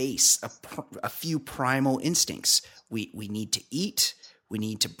our base a few primal instincts. We need to eat, we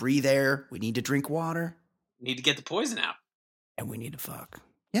need to breathe air, we need to drink water. We need to get the poison out. And we need to fuck.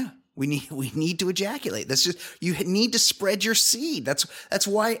 Yeah. We need to ejaculate. That's just, you need to spread your seed. That's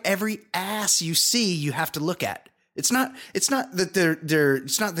why every ass you see, you have to look at. It's not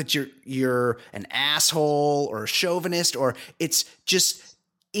that you're an asshole or a chauvinist, or it's just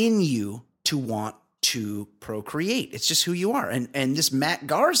in you to want to procreate. It's just who you are. And this Matt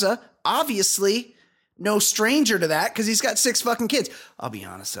Garza, obviously no stranger to that because he's got 6 fucking kids. I'll be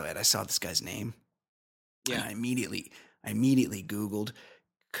honest though, Ed, I saw this guy's name. Yeah. And I immediately Googled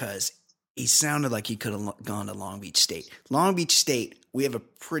because he sounded like he could have gone to Long Beach State. Long Beach State, we have a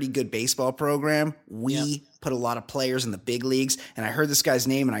pretty good baseball program. We put a lot of players in the big leagues. And I heard this guy's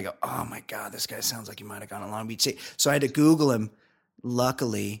name and I go, oh my God, this guy sounds like he might have gone to Long Beach State. So I had to Google him.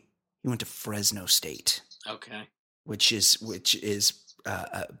 Luckily, he went to Fresno State. Okay. Which is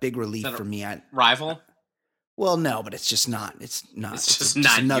a big relief for me. Rival? Well, no, but it's just not. It's not. It's just just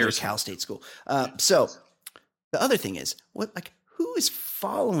not another yours. Cal State school. So the other thing is, who is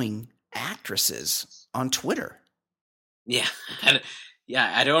following actresses on Twitter? Yeah. I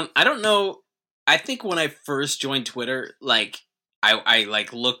don't know. I think when I first joined Twitter, like I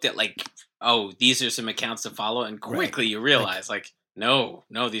like looked at like, oh, these are some accounts to follow, and quickly you realize no,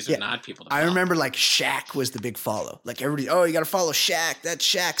 these are not people to follow. I remember like Shaq was the big follow. Like everybody, oh, you got to follow Shaq. That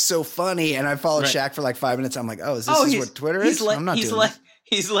Shaq's so funny. And I followed Shaq for like 5 minutes. I'm like, oh, is this what Twitter is? I'm not doing that.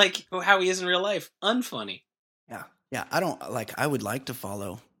 He's like how he is in real life. Unfunny. Yeah. Yeah. I don't like, I would like to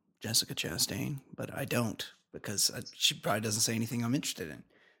follow Jessica Chastain, but I don't because she probably doesn't say anything I'm interested in.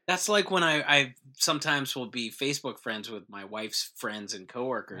 That's like when I sometimes will be Facebook friends with my wife's friends and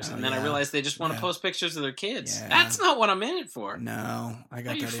coworkers, and then I realize they just want to post pictures of their kids. Yeah. That's not what I'm in it for. No, I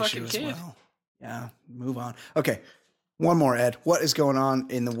got that issue as well. Yeah, move on. Okay, one more, Ed. What is going on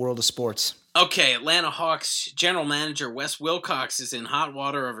in the world of sports? Okay, Atlanta Hawks general manager Wes Wilcox is in hot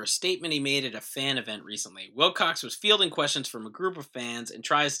water over a statement he made at a fan event recently. Wilcox was fielding questions from a group of fans and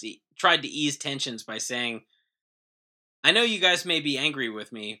tried to ease tensions by saying, I know you guys may be angry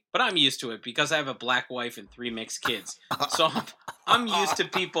with me, but I'm used to it because I have a black wife and 3 mixed kids. So I'm used to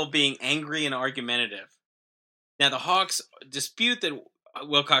people being angry and argumentative. Now, the Hawks dispute that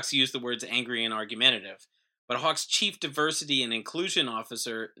Wilcox used the words angry and argumentative, but Hawks chief diversity and inclusion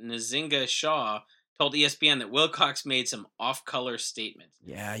officer Nzinga Shaw told ESPN that Wilcox made some off-color statements.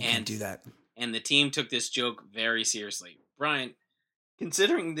 Yeah, you can't do that. And the team took this joke very seriously. Brian,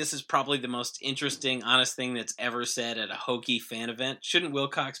 considering this is probably the most interesting, honest thing that's ever said at a Hokie fan event, shouldn't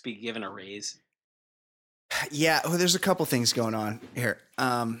Wilcox be given a raise? Yeah, well, there's a couple things going on here.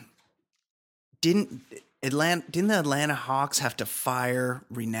 Didn't the Atlanta Hawks have to fire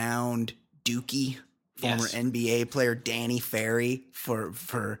renowned Dookie, former NBA player Danny Ferry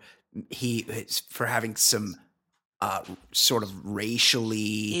for having some sort of racially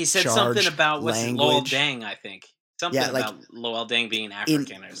he said charged something about Lowell Dang, I think. Something about Lowell Dang being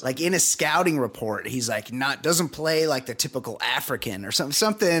African or something. Like in a scouting report, he's like doesn't play like the typical African or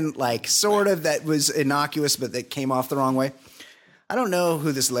something like sort of that was innocuous, but that came off the wrong way. I don't know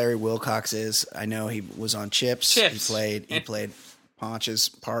who this Larry Wilcox is. I know he was on Chips. He played Ponch's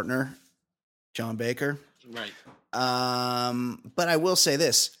partner, John Baker. Right. But I will say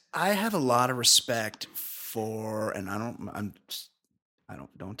this: I have a lot of respect for, and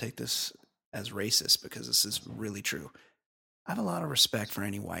don't take this as racist because this is really true. I have a lot of respect for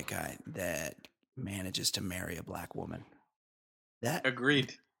any white guy that manages to marry a black woman. That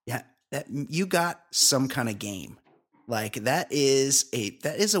agreed. Yeah, that you got some kind of game. Like that is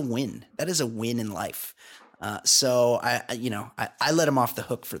a win. That is a win in life. So I let him off the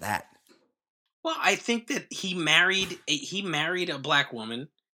hook for that. Well, I think that he married a black woman,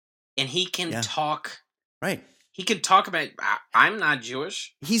 and he can talk. Right. He can talk about. I'm not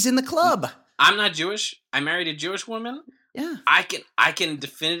Jewish. He's in the club. I'm not Jewish. I married a Jewish woman. Yeah. I can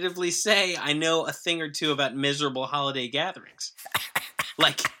definitively say I know a thing or two about miserable holiday gatherings.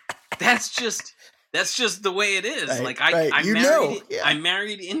 Like that's just the way it is. Right, like I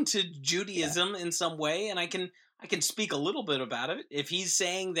married into Judaism in some way, and I can speak a little bit about it. If he's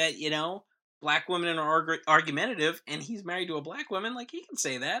saying that, black women are argumentative and he's married to a black woman, like he can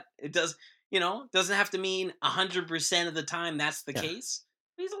say that. It doesn't have to mean 100% of the time that's the case.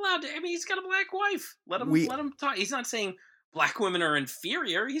 He's allowed to. I mean, he's got a black wife. Let him talk. He's not saying black women are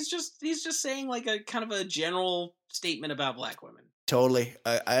inferior. He's just saying like a kind of a general statement about black women. Totally.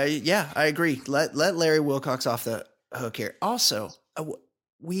 I agree. Let Larry Wilcox off the hook here. Also,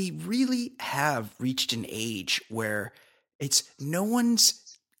 we really have reached an age where it's no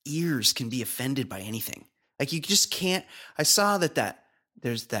one's ears can be offended by anything. Like you just can't. I saw that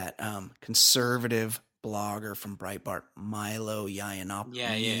there's that conservative blogger from Breitbart, Milo Yiannopoulos.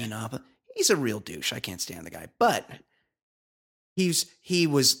 Yeah. He's a real douche. I can't stand the guy, but he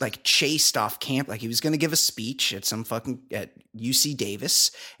was like chased off camp, like he was going to give a speech at UC Davis,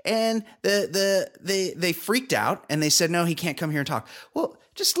 and they freaked out and they said no, he can't come here and talk. Well,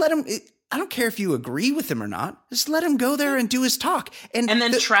 just let him. I don't care if you agree with him or not. Just let him go there and do his talk. And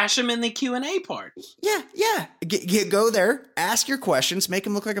then trash him in the Q&A part. Yeah. Go there, ask your questions, make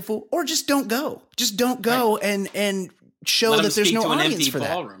him look like a fool, or just don't go. Just don't go and show that there's no audience for that.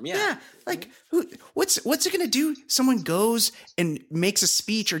 Ballroom. Yeah. Like, what's it going to do? Someone goes and makes a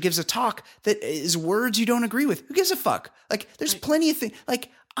speech or gives a talk that is words you don't agree with. Who gives a fuck? Like, there's plenty of things. Like,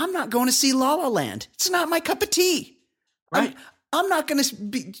 I'm not going to see La La Land. It's not my cup of tea. Right. I'm not going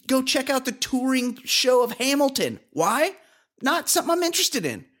to go check out the touring show of Hamilton. Why? Not something I'm interested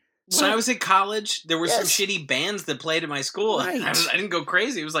in. When I was in college, there were some shitty bands that played at my school. Right. I didn't go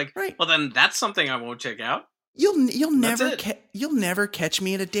crazy. It was like, well, then that's something I won't check out. You'll never catch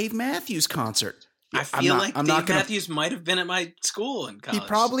me at a Dave Matthews concert. I feel like Dave Matthews might have been at my school in college. He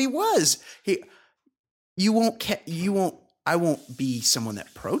probably was. I won't be someone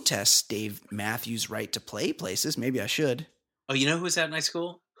that protests Dave Matthews' right to play places. Maybe I should. Oh, you know who was at my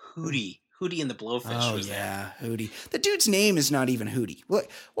school? Hootie and the Blowfish was there. Hootie. The dude's name is not even Hootie. Why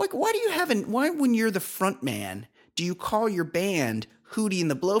do you why when you're the front man, do you call your band Hootie and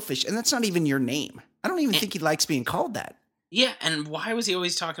the Blowfish? And that's not even your name. I don't even think he likes being called that. Yeah, and why was he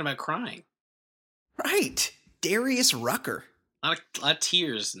always talking about crying? Right. Darius Rucker. A lot of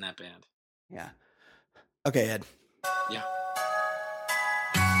tears in that band. Yeah. Okay, Ed. Yeah.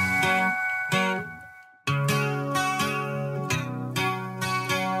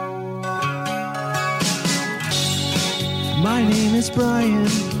 My name is Brian.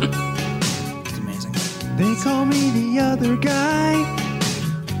 It's amazing. They call me the other guy.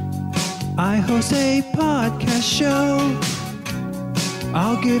 I host a podcast show.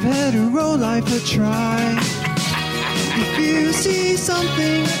 I'll give hetero life a try. If you see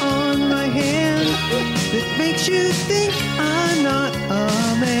something on my hand that makes you think I'm not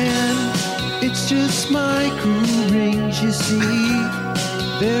a man, it's just my cool rings, you see.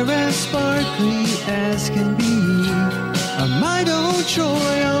 They're as sparkly as can be. A Mido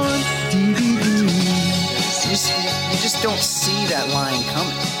Troy on DVD. You just don't see that line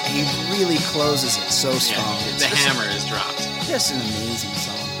coming. He really closes it so strong. Yeah, the hammer is dropped. Just an amazing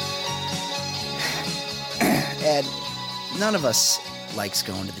song. Ed, none of us likes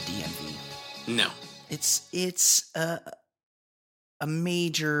going to the DMV. No. It's a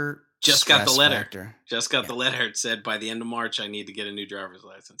major Just got the letter. Factor. Just got the letter. It said by the end of March I need to get a new driver's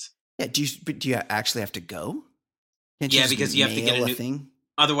license. Yeah, do you actually have to go? Because you have to get a new thing.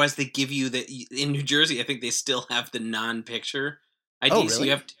 Otherwise, they give you in New Jersey. I think they still have the non-picture ID. Oh, really? So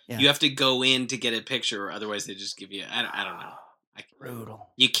you have to go in to get a picture, or otherwise they just give you. I don't know. Brutal.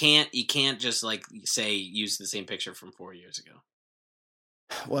 You can't just like say use the same picture from 4 years ago.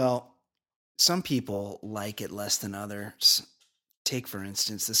 Well, some people like it less than others. Take for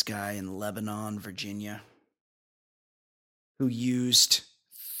instance this guy in Lebanon, Virginia, who used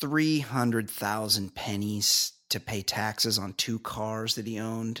 300,000 pennies to pay taxes on 2 cars that he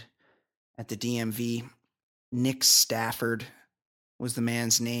owned at the DMV. Nick Stafford was the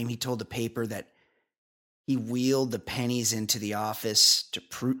man's name. He told the paper that he wheeled the pennies into the office to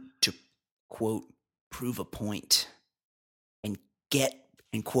quote, prove a point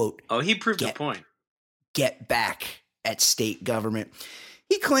and quote. Oh, he proved a point. Get back at state government.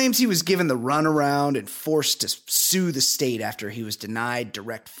 He claims he was given the runaround and forced to sue the state after he was denied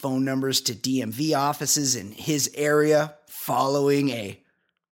direct phone numbers to DMV offices in his area following a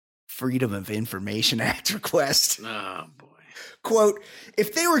Freedom of Information Act request. Oh, boy. Quote,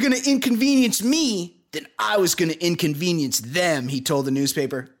 if they were going to inconvenience me, then I was going to inconvenience them, he told the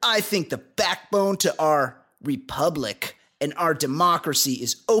newspaper. I think the backbone to our republic and our democracy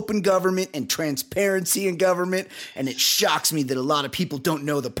is open government and transparency in government, and it shocks me that a lot of people don't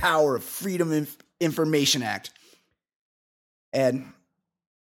know the power of Freedom of Information Act. And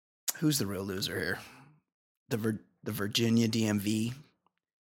who's the real loser here? The Virginia DMV?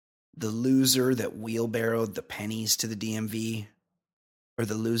 The loser that wheelbarrowed the pennies to the DMV? Or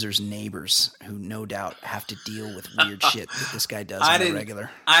the loser's neighbors who no doubt have to deal with weird shit that this guy does on a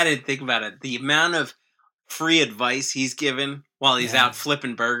regular? I didn't think about it. The amount of free advice he's given while he's out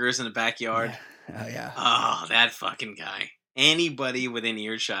flipping burgers in the backyard. Yeah. Oh, yeah. Oh, that fucking guy. Anybody within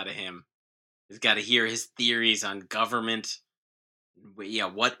earshot of him has got to hear his theories on government. Yeah,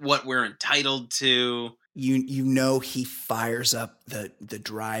 what we're entitled to. You know he fires up the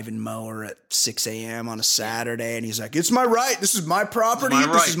driving mower at 6 a.m. on a Saturday, and he's like, "It's my right. This is my property.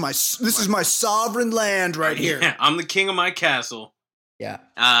 This is my sovereign land right here. Yeah, I'm the king of my castle." Yeah.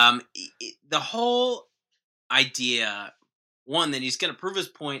 The whole idea, one, that he's going to prove his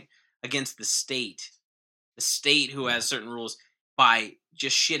point against the state who has certain rules, by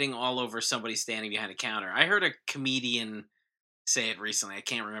just shitting all over somebody standing behind a counter. I heard a comedian say it recently. I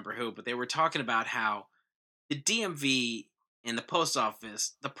can't remember who, but they were talking about how the DMV and the post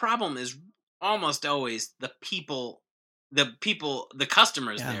office, the problem is almost always the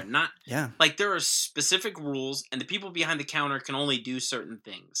customers there. Not like there are specific rules, and the people behind the counter can only do certain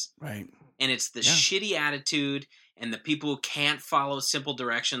things. Right. And it's the shitty attitude and the people who can't follow simple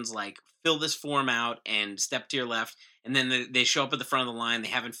directions like fill this form out and step to your left, and then they show up at the front of the line, they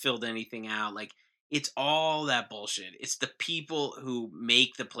haven't filled anything out. Like, it's all that bullshit. It's the people who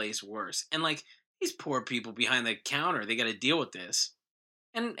make the place worse. And like, these poor people behind the counter, they got to deal with this.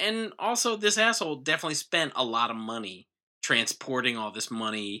 And also, this asshole definitely spent a lot of money transporting all this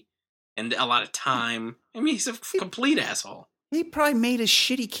money and a lot of time. I mean, he's a complete asshole. He probably made his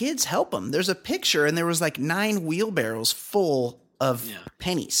shitty kids help him. There's a picture, and there was like 9 wheelbarrows full of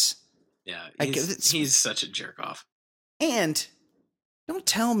pennies. Yeah, he's such a jerk off. And don't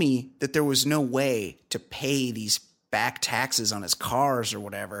tell me that there was no way to pay these back taxes on his cars or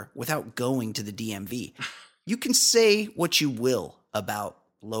whatever without going to the DMV. You can say what you will about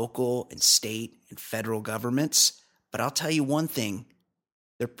local and state and federal governments, but I'll tell you one thing.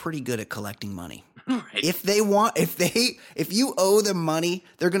 They're pretty good at collecting money. Right. If you owe them money,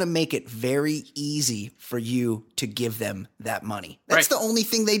 they're going to make it very easy for you to give them that money. That's the only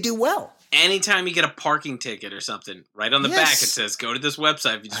thing they do well. Anytime you get a parking ticket or something, right on the back it says, go to this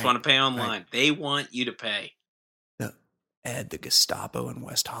website if you just want to pay online. Right. They want you to pay. The Gestapo in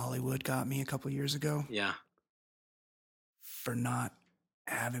West Hollywood got me a couple years ago. Yeah. For not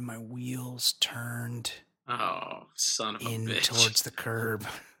having my wheels turned. Oh, son of a bitch. Towards the curb.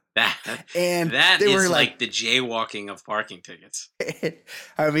 That is like the jaywalking of parking tickets.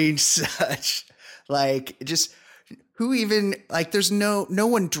 I mean, such like just who even like there's no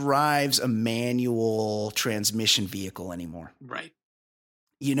one drives a manual transmission vehicle anymore. Right.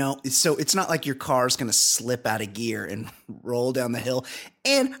 You know, so it's not like your car's going to slip out of gear and roll down the hill.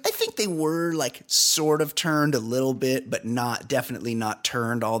 And I think they were like sort of turned a little bit, but definitely not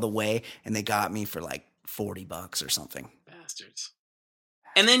turned all the way. And they got me for like $40 or something. Bastards.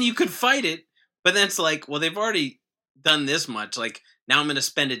 And then you could fight it, but then it's like, well, they've already done this much. Like, now I'm going to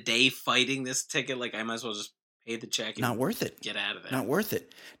spend a day fighting this ticket. Like, I might as well just pay the check. And not worth it. Get out of there. Not worth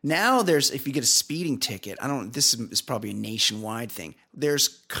it. Now if you get a speeding ticket, this is probably a nationwide thing. There's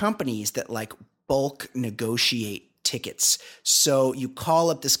companies that like bulk negotiate tickets. So you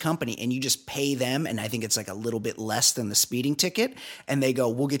call up this company and you just pay them. And I think it's like a little bit less than the speeding ticket. And they go,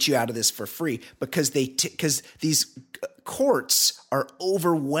 we'll get you out of this for free because because these courts are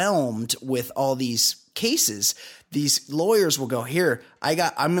overwhelmed with all these cases. These lawyers will go, here,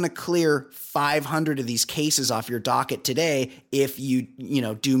 I'm going to clear 500 of these cases off your docket today if you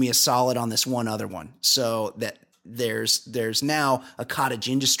do me a solid on this one other one. So that there's now a cottage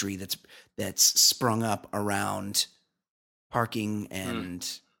industry that's sprung up around parking and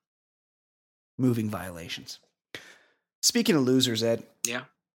moving violations. Speaking of losers, Ed. Yeah.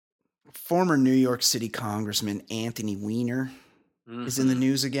 Former New York City Congressman Anthony Weiner is in the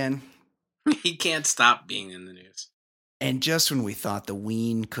news again. He can't stop being in the news. And just when we thought the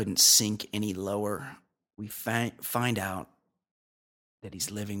Ween couldn't sink any lower, we find out that he's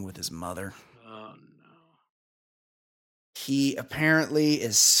living with his mother. Oh, no. He apparently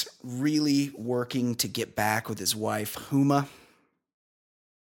is really working to get back with his wife, Huma.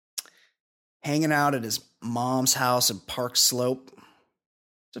 Hanging out at his mom's house in Park Slope.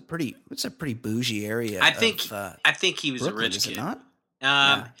 It's a pretty bougie area. I think he was Brooklyn, a rich is kid. It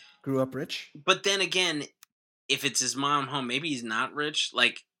not? Grew up rich. But then again, if it's his mom home, maybe he's not rich.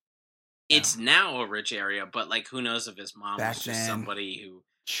 Like, it's now a rich area, but like, who knows if his mom was just somebody who.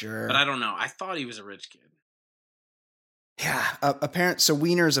 Sure. But I don't know. I thought he was a rich kid. Yeah. So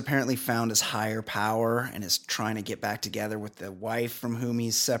Weiner has apparently found his higher power and is trying to get back together with the wife from whom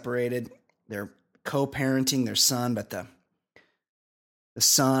he's separated. They're co-parenting their son, but the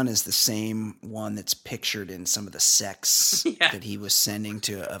son is the same one that's pictured in some of the sex that he was sending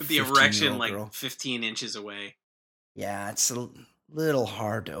to a 15-year-old the erection like girl. 15 inches away. Yeah, it's a little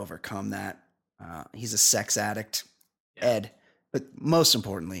hard to overcome that. He's a sex addict, Ed. But most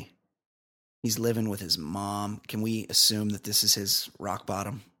importantly, he's living with his mom. Can we assume that this is his rock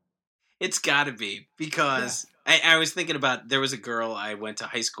bottom? It's got to be, because I was thinking about, there was a girl I went to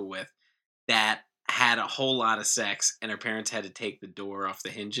high school with that had a whole lot of sex, and her parents had to take the door off the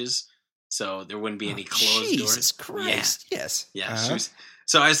hinges so there wouldn't be any closed doors. Jesus Christ. Yeah. Yes. Yeah.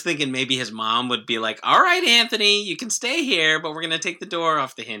 So I was thinking maybe his mom would be like, all right, Anthony, you can stay here, but we're going to take the door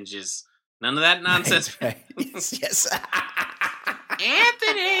off the hinges. None of that nonsense. Right. Yes.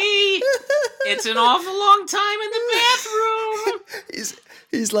 Anthony, it's an awful long time in the bathroom.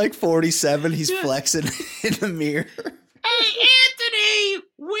 He's like 47. He's flexing in the mirror. Hey, Anthony,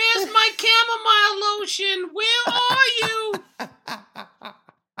 where's my chamomile lotion? Where are you?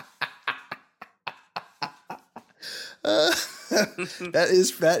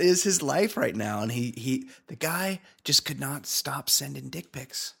 That is his life right now, and the guy just could not stop sending dick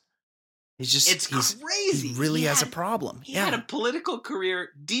pics. It's crazy. He really has a problem. He had a political career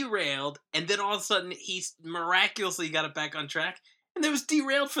derailed, and then all of a sudden he miraculously got it back on track, and it was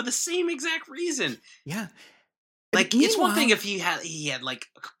derailed for the same exact reason. Yeah. Like, it's one thing if he had like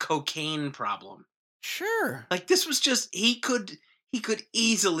a cocaine problem. Sure. Like, this was just he could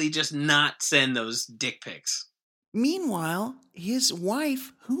easily just not send those dick pics. Meanwhile, his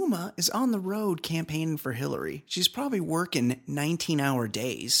wife, Huma, is on the road campaigning for Hillary. She's probably working 19-hour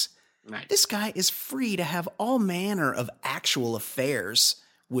days. Right. This guy is free to have all manner of actual affairs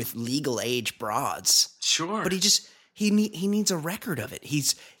with legal age broads. Sure. But he needs a record of it.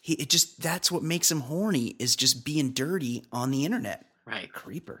 That's what makes him horny, is just being dirty on the internet. Right.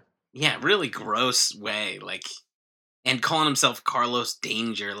 Creeper. Yeah, really gross way. Like, and calling himself Carlos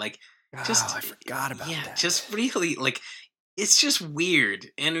Danger. Like, I forgot about that. Yeah, just really, like, it's just weird.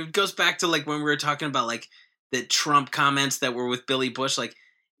 And it goes back to, like, when we were talking about, like, the Trump comments that were with Billy Bush. Like,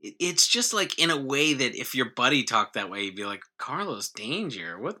 it's just, like, in a way that if your buddy talked that way, you'd be like, Carlos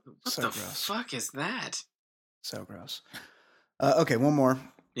Danger? What So the gross. fuck is that? So gross. Okay, one more.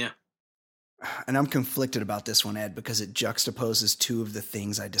 Yeah. And I'm conflicted about this one, Ed, because it juxtaposes two of the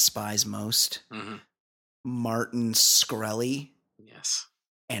things I despise most. Mm-hmm. Martin Shkreli Yes.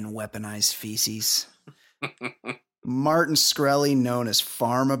 and weaponized feces. Martin Shkreli, known as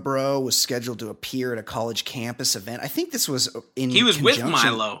Pharma Bro, was scheduled to appear at a college campus event. I think this was He was with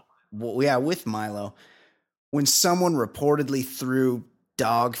Milo. Well, yeah, with Milo. When someone reportedly threw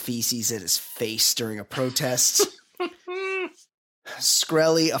dog feces at his face during a protest.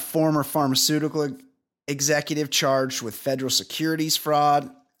 Shkreli, a former pharmaceutical executive charged with federal securities fraud,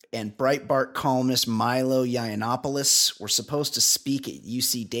 and Breitbart columnist Milo Yiannopoulos were supposed to speak at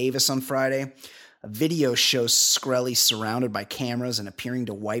UC Davis on Friday. A video shows Shkreli surrounded by cameras and appearing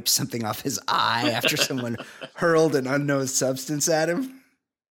to wipe something off his eye after someone hurled an unknown substance at him.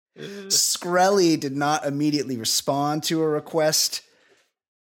 Shkreli did not immediately respond to a request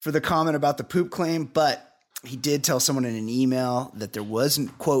for the comment about the poop claim, but he did tell someone in an email that there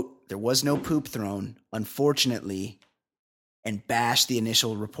wasn't, quote, there was no poop thrown, unfortunately, and bashed the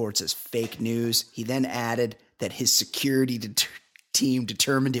initial reports as fake news. He then added that his security team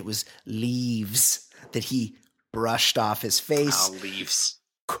determined it was leaves that he brushed off his face. Oh, leaves.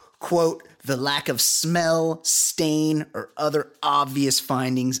 Quote, the lack of smell, stain, or other obvious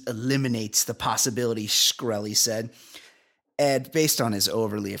findings eliminates the possibility, Shkreli said. Ed, based on his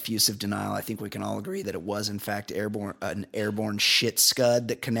overly effusive denial, I think we can all agree that it was, in fact, an airborne shit scud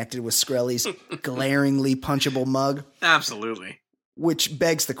that connected with Shkreli's glaringly punchable mug. Absolutely. Which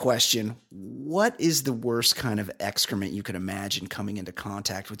begs the question, what is the worst kind of excrement you could imagine coming into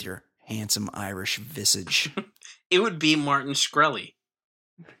contact with your handsome Irish visage? It would be Martin Shkreli.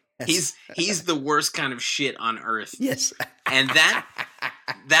 Yes. He's the worst kind of shit on earth. Yes. And that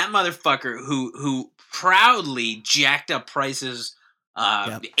motherfucker who proudly jacked up prices,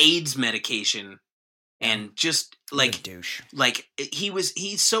 AIDS medication, and just like douche. Like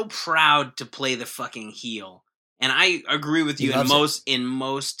he's so proud to play the fucking heel. And I agree with you in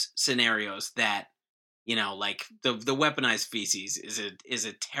most scenarios that, you know, like the weaponized feces is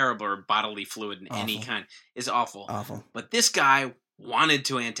a terrible bodily fluid in any kind, is awful. Awful. But this guy wanted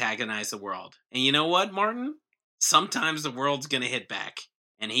to antagonize the world. And you know what, Martin? Sometimes the world's going to hit back.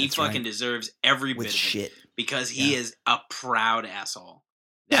 And he fucking deserves every bit of it. Because he is a proud asshole.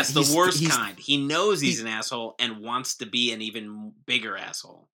 That's the worst kind. He knows he's an asshole and wants to be an even bigger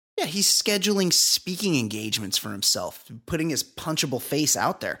asshole. Yeah, he's scheduling speaking engagements for himself, putting his punchable face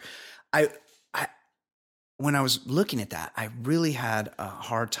out there. When I was looking at that, I really had a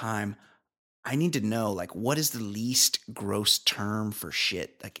hard time. I need to know, like, what is the least gross term for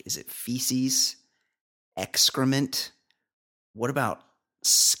shit? Like, is it feces? Excrement? What about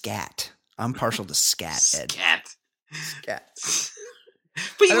scat? I'm partial to scat, Ed. Scat.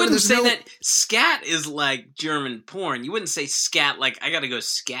 But you wouldn't say that scat is like German porn. You wouldn't say scat like, I gotta go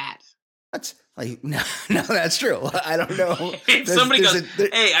scat. That's like, no, that's true. I don't know. If somebody goes,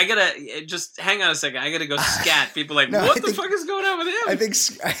 hey, I gotta, just hang on a second, I gotta go scat. People are like, what the fuck is going on with him? I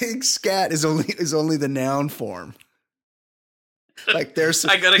think scat is only the noun form. Like there's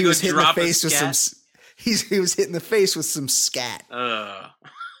I gotta go drop a face scat. With some. He was hitting the face with some scat. I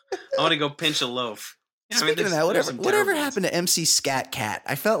want to go pinch a loaf. Speaking of that, whatever happened to MC Scat Cat?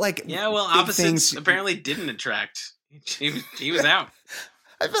 I felt like opposites apparently didn't attract. He was out.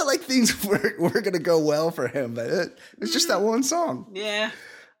 I felt like things were going to go well for him, but it was just that one song. Yeah,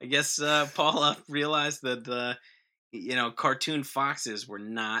 I guess Paula realized that cartoon foxes were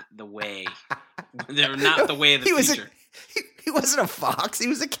not the way. They were not the way of the future. He wasn't a fox. He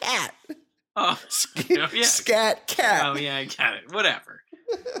was a cat. Oh, yeah. Scat cat. Oh, yeah, I got it. Whatever.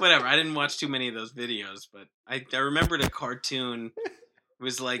 I didn't watch too many of those videos, but I remembered a cartoon. It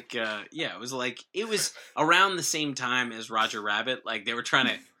was like, it was around the same time as Roger Rabbit. Like they were trying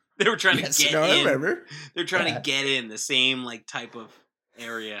to get in. I remember. They're trying to get in the same like type of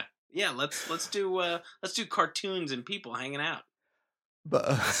area. Yeah, let's do cartoons and people hanging out.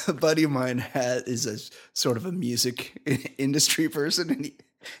 But a buddy of mine is a sort of a music industry person, and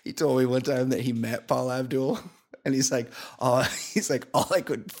he told me one time that he met Paula Abdul, and he's like, all I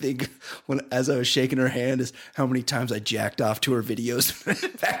could think as I was shaking her hand is how many times I jacked off to her videos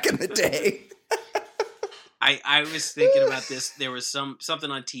back in the day. I was thinking about this. There was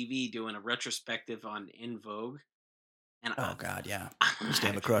something on TV doing a retrospective on En Vogue. And God, yeah. I used to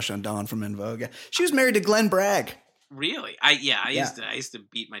have a crush on Dawn from En Vogue. She was married to Glenn Bragg. Really? I used to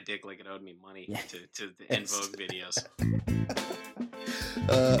beat my dick like it owed me money to the En Vogue videos.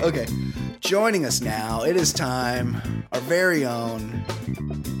 Okay. Joining us now, it is time, our very own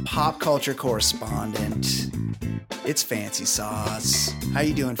pop culture correspondent. It's Fancy Sauce. How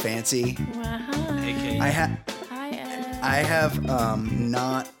you doing, Fancy? Well, hi. Hey, Kate. Hi, Ed. I have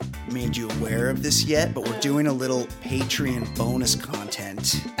not made you aware of this yet, but we're doing a little Patreon bonus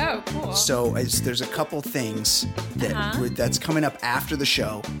content. Oh, cool. So there's a couple things that's coming up after the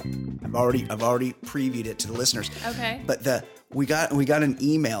show. I've already previewed it to the listeners. Okay. But we got an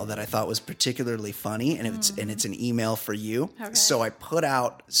email that I thought was particularly funny, and it's an email for you. Okay. So I put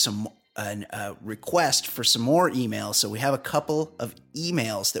out a request for some more emails. So we have a couple of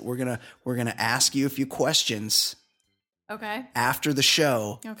emails that we're gonna ask you a few questions. Okay. After the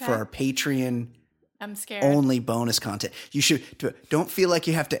show for our Patreon I'm scared. only bonus content. You don't feel like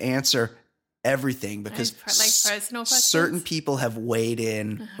you have to answer everything because like personal questions? Certain people have weighed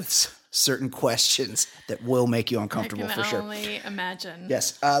in with certain questions that will make you uncomfortable for sure. I can only imagine.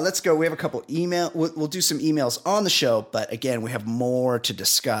 Yes. Let's go. We have a couple email. We'll do some emails on the show, but again, we have more to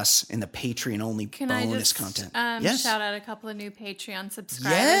discuss in the Patreon only bonus content. Yes. Shout out a couple of new Patreon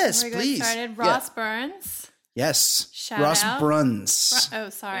subscribers. Yes, before we please. Get started. Ross Burns. Yes. Shout Ross out. Bruns. Oh,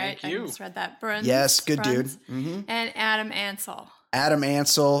 sorry. Thank you. I misread that. Bruns. Yes, good Bruns. dude. Mm-hmm. And Adam Ansel. Adam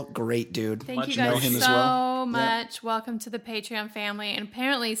Ansel, great dude. Thank you know guys him so as well. much. Welcome to the Patreon family. And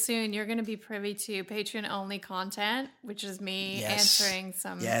apparently soon you're going to be privy to Patreon only content, which is me answering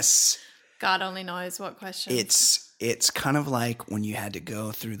some God only knows what questions. It's kind of like when you had to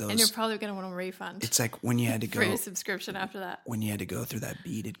go through those. And you're probably going to want a refund. It's like when you had to go for your subscription after that. When you had to go through that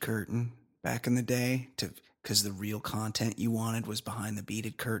beaded curtain back in the day because the real content you wanted was behind the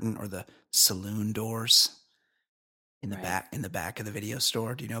beaded curtain or the saloon doors. In the back of the video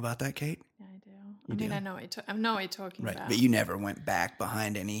store. Do you know about that, Kate? Yeah, I do. I know what you're talking about. But you never went back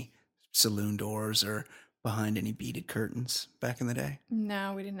behind any saloon doors or behind any beaded curtains back in the day?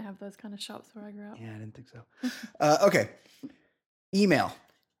 No, we didn't have those kind of shops where I grew up. Yeah, I didn't think so. Okay. Email.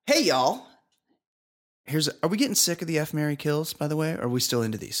 Hey, y'all. Are we getting sick of the F, Marry, Kills, by the way? Or are we still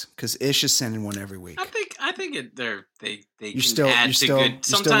into these? Because Ish is sending one every week. I think they You're can still- add you're to still- good. you're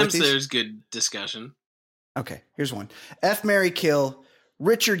still with Sometimes these? there's good discussion. Okay, here's one. F, Marry, Kill,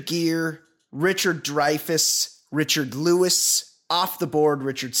 Richard Gere, Richard Dreyfuss, Richard Lewis, off the board,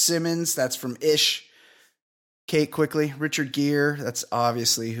 Richard Simmons. That's from Ish. Kate, quickly. Richard Gere, that's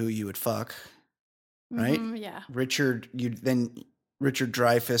obviously who you would fuck, right? Yeah. Richard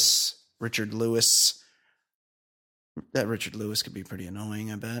Dreyfuss, Richard Lewis. That Richard Lewis could be pretty annoying,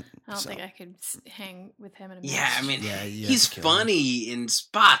 I bet. I don't think I could hang with him in a Yeah, I match. mean, you he's have to kill him. funny in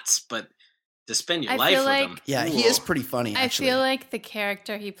spots, but to spend your I life feel with like- him. Yeah, he is pretty funny, actually. I feel like the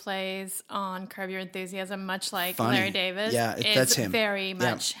character he plays on Curb Your Enthusiasm, much like Funny. Larry Davis, Yeah, is that's him. very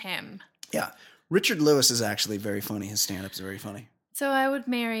much him. Yeah. Richard Lewis is actually very funny. His stand-ups are very funny. So I would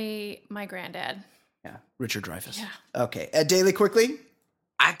marry my granddad. Yeah. Richard Dreyfuss. Yeah. Okay. Ed Daly, quickly.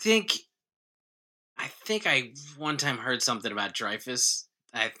 I think I one time heard something about Dreyfuss.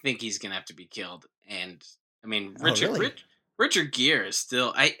 I think he's gonna have to be killed. And I mean, Richard Gere is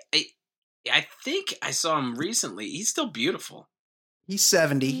still. I think I saw him recently. He's still beautiful, He's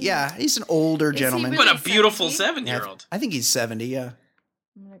 70. Yeah, he's an older he gentleman. really- but a beautiful 70? 7-year-old. I think he's 70, yeah.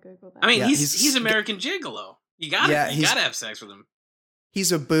 I'm gonna Google that. I mean, Yeah, he's American Gigolo. You gotta have sex with him.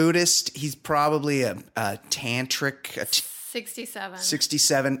 He's a Buddhist. He's probably a tantric, 67.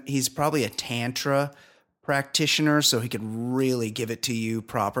 67. He's probably a tantra practitioner, so he could really give it to you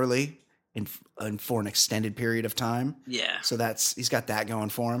properly and for an extended period of time. Yeah. So he's got that going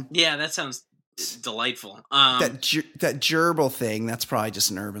for him. Yeah, that sounds delightful. That gerbil thing, that's probably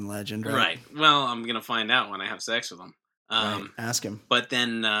just an urban legend, right? Right. Well, I'm going to find out when I have sex with him. Right. Ask him. But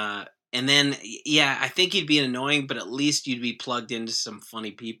then, and then, yeah, I think he'd be annoying, but at least you'd be plugged into some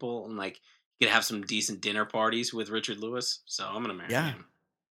funny people and like you could have some decent dinner parties with Richard Lewis. So I'm going to marry him.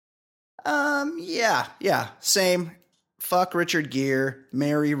 Yeah. Same. Fuck Richard Gere,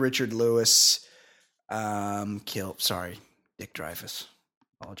 marry Richard Lewis, Dick Dreyfuss.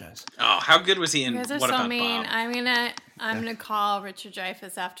 Apologize. Oh, how good was he in What About Bob? I'm gonna call Richard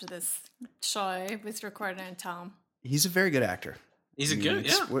Dreyfuss after this show was recorded and tell him. He's a very good actor. He's good,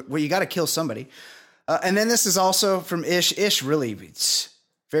 yeah. Well, you got to kill somebody. And then this is also from Ish. Ish really, it's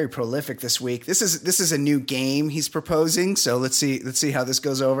very prolific this week. This is a new game he's proposing. So let's see how this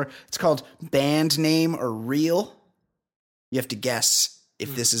goes over. It's called Band Name or Real. You have to guess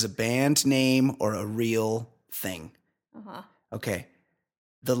if this is a band name or a real thing. Uh-huh. Okay.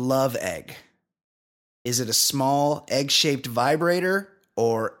 The Love Egg. Is it a small egg-shaped vibrator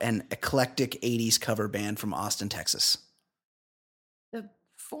or an eclectic 80s cover band from Austin, Texas? The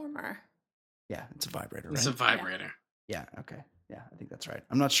former. Yeah, it's a vibrator, right? It's a vibrator. Yeah, okay. Yeah, I think that's right.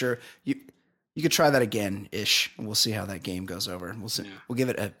 I'm not sure. You could try that again, Ish, and we'll see how that game goes over. We'll see. Yeah. We'll give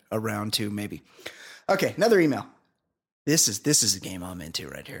it a round 2, maybe. Okay, another email. This is a game I'm into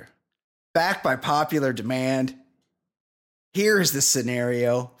right here. Backed by popular demand. Here is the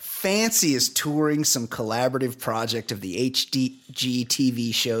scenario. Fancy is touring some collaborative project of the HDG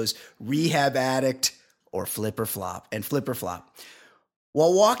TV shows Rehab Addict or Flip or Flop.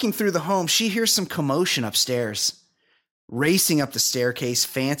 While walking through the home, she hears some commotion upstairs. Racing up the staircase,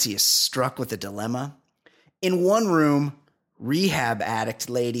 Fancy is struck with a dilemma. In one room, Rehab Addict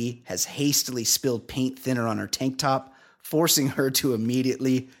lady has hastily spilled paint thinner on her tank top, forcing her to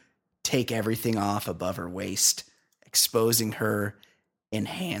immediately take everything off above her waist, exposing her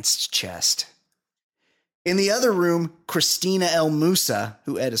enhanced chest. In the other room, Christina El Musa,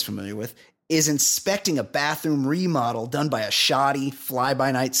 who Ed is familiar with, is inspecting a bathroom remodel done by a shoddy,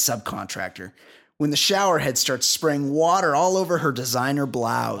 fly-by-night subcontractor when the shower head starts spraying water all over her designer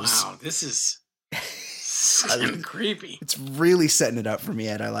blouse. Wow, this is creepy. It's really setting it up for me,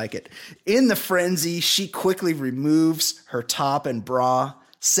 Ed. I like it. In the frenzy, she quickly removes her top and bra,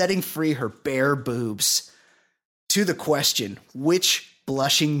 setting free her bare boobs. To the question, which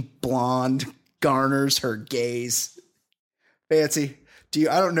blushing blonde garners her gaze? Fancy,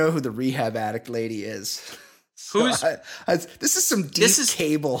 I don't know who the Rehab Addict lady is. Who's this is some deep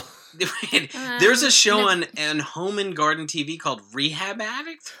cable. There's a show on Home and Garden TV called Rehab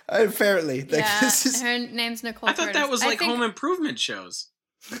Addict? Apparently. Her name's Nicole I thought that was home improvement shows.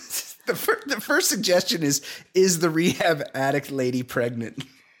 The first suggestion is the Rehab Addict lady pregnant?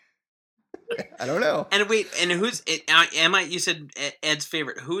 I don't know. And wait, and who's it? You said Ed's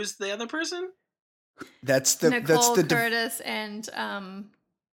favorite. Who's the other person? Nicole Curtis and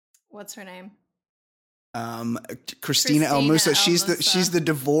what's her name? Christina El Musa. She's the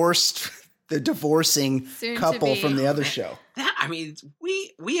divorcing couple from the other show.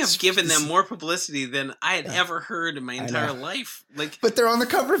 We have given them more publicity than I had ever heard in my entire life. But they're on the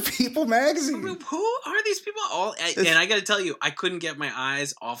cover of People magazine. Who are these people? And I got to tell you, I couldn't get my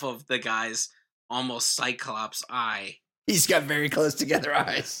eyes off of the guy's almost Cyclops eye. He's got very close together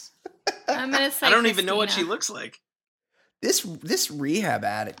eyes. I'm gonna say I don't even know what she looks like. This Rehab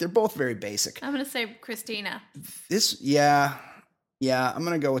Addict, they're both very basic. I'm gonna say Christina. Yeah, I'm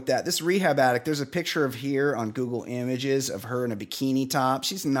going to go with that. This Rehab Addict, there's a picture of here on Google Images of her in a bikini top.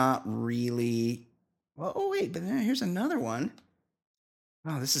 She's not really... Well, oh, wait, but then here's another one.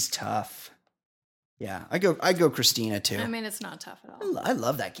 Oh, this is tough. Yeah, I go Christina, too. It's not tough at all. I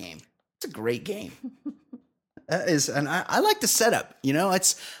love that game. It's a great game. And I like the setup.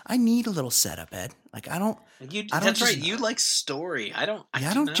 I need a little setup, Ed. That's right. You like story. I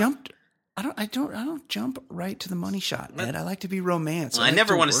don't jump right to the money shot, Ed. I like to be romance. Well, I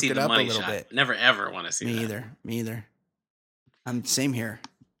never want to see the money shot. Bit. Never ever want to see that. Me either. I'm same here.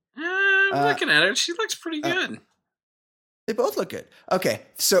 I'm looking at her. She looks pretty good. They both look good. Okay,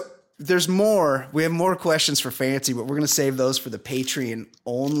 so there's more. We have more questions for Fancy, but we're going to save those for the Patreon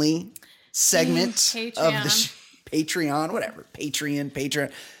only segment of the Patreon, whatever.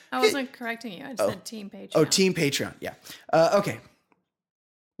 Patreon. I wasn't correcting you. I just said Team Patreon. Oh, Team Patreon. Yeah. Okay.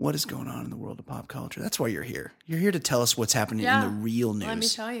 What is going on in the world of pop culture? That's why you're here. You're here to tell us what's happening in the real news. Let me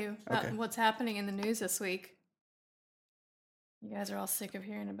tell you what's happening in the news this week. You guys are all sick of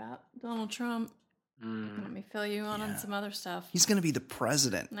hearing about Donald Trump. Let me fill you on some other stuff. He's going to be the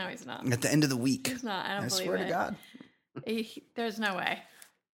president. No, he's not. At the end of the week. He's not. I don't believe it. I swear to God. There's no way.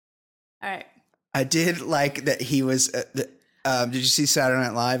 All right. I did like that he was. Did you see Saturday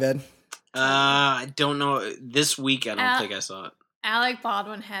Night Live, Ed? I don't know. This week, I don't think I saw it. Alec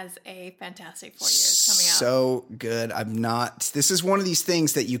Baldwin has a fantastic 4 years coming up. So good. I'm not. This is one of these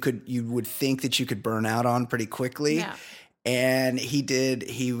things that you would think that you could burn out on pretty quickly. Yeah. And he did.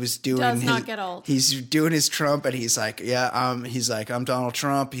 He was doing. Does not get old. He's doing his Trump, and he's like, yeah. He's like, I'm Donald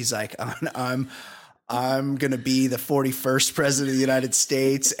Trump. He's like, I'm gonna be the 41st president of the United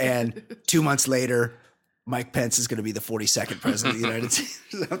States, and 2 months later, Mike Pence is going to be the 42nd president of the United States.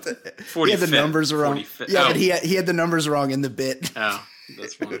 He had the numbers wrong. 45th. Yeah, but he had the numbers wrong in the bit. Oh,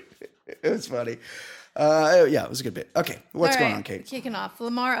 that's funny. It was funny. Yeah, it was a good bit. Okay, what's going on, Kate? Kicking off.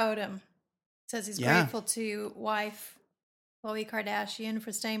 Lamar Odom says he's grateful to wife Khloe Kardashian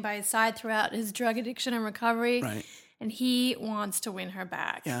for staying by his side throughout his drug addiction and recovery. Right. And he wants to win her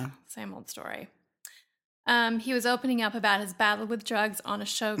back. Yeah. Same old story. He was opening up about his battle with drugs on a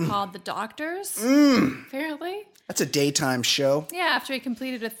show called The Doctors, apparently. That's a daytime show. Yeah, after he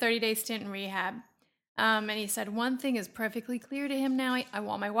completed a 30-day stint in rehab. And he said, one thing is perfectly clear to him now. I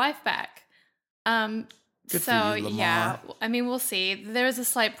want my wife back. Good for you, Lamar. Yeah, I mean, we'll see. There's a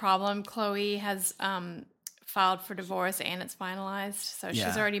slight problem. Khloe has filed for divorce and it's finalized. So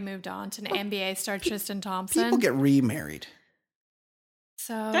she's already moved on to an NBA star, Tristan Thompson. People get remarried.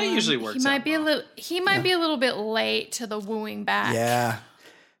 So that usually works. He might be a little bit late to the wooing back. Yeah.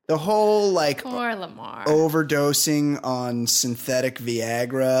 The whole poor Lamar overdosing on synthetic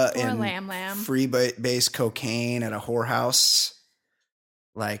Viagra poor and Lamb. Free-base cocaine at a whorehouse.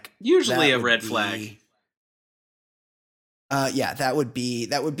 Usually a red flag. Yeah, that would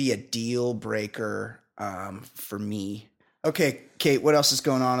be a deal breaker for me. Okay, Kate, what else is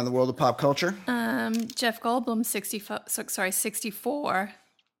going on in the world of pop culture? Jeff Goldblum, 64,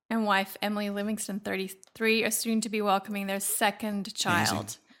 and wife Emily Livingston, 33, are soon to be welcoming their second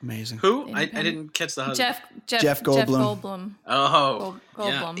child. Amazing. Who? I didn't catch the husband. Jeff Goldblum. Oh,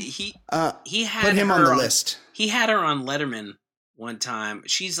 Goldblum. Yeah. He had put him her on the list. He had her on Letterman one time.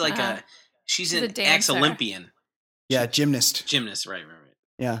 She's she's an ex-Olympian. Yeah, gymnast. Right.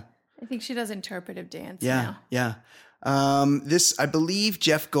 Yeah. I think she does interpretive dance. Yeah, now. yeah. I believe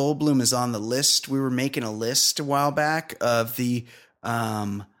Jeff Goldblum is on the list. We were making a list a while back of the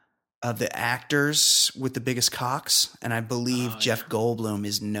actors with the biggest cocks, and I believe Jeff Goldblum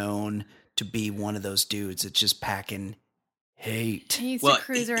is known to be one of those dudes that's just packing hate. He used to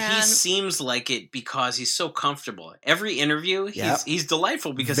cruise around. He seems like it because he's so comfortable. Every interview, he's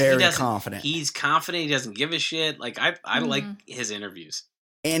delightful because confident. He's confident. He doesn't give a shit. I like his interviews.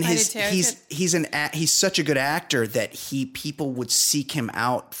 And he's such a good actor that people would seek him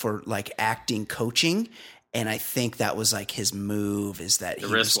out for acting coaching, and I think that was his move is that he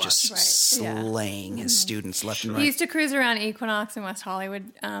was just slaying his students left and right. He used to cruise around Equinox in West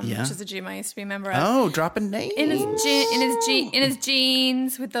Hollywood, which is a gym I used to be a member of. Oh, dropping names in his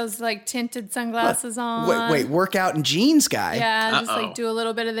jeans with those tinted sunglasses on. Wait, workout in jeans, guy. Yeah, just do a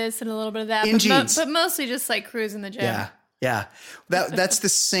little bit of this and a little bit of that, but mostly just cruising the gym. Yeah. Yeah, that's the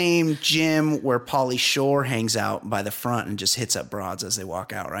same gym where Pauly Shore hangs out by the front and just hits up broads as they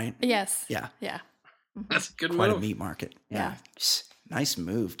walk out, right? Yes. Yeah. Yeah. That's a good Quite move. a meat market. Yeah. Nice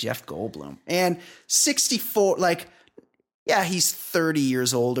move, Jeff Goldblum. And 64, he's 30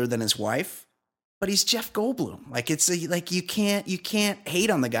 years older than his wife, but he's Jeff Goldblum. You can't hate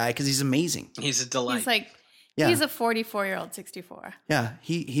on the guy because he's amazing. He's a delight. He's a 44-year-old 64. Yeah,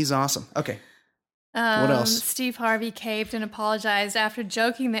 he's awesome. Okay. What else? Steve Harvey caved and apologized after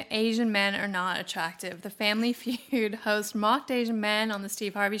joking that Asian men are not attractive. The Family Feud host mocked Asian men on the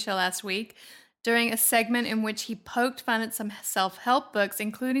Steve Harvey Show last week during a segment in which he poked fun at some self-help books,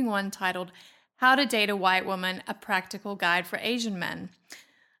 including one titled How to Date a White Woman, A Practical Guide for Asian Men.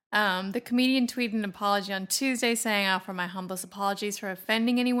 The comedian tweeted an apology on Tuesday saying, I offer my humblest apologies for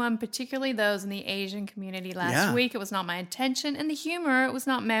offending anyone, particularly those in the Asian community last week. It was not my intention, and the humor was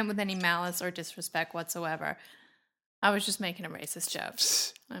not meant with any malice or disrespect whatsoever. I was just making a racist joke.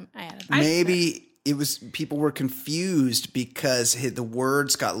 I added that. Maybe it was people were confused because the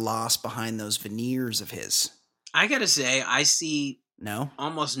words got lost behind those veneers of his. I gotta say, I see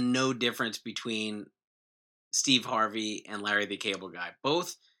almost no difference between Steve Harvey and Larry the Cable Guy.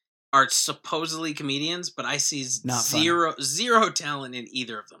 Both are supposedly comedians, but I see zero talent in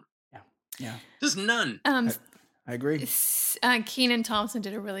either of them. Yeah. Just none. I agree. Kenan Thompson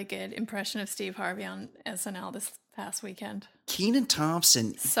did a really good impression of Steve Harvey on SNL this past weekend. Kenan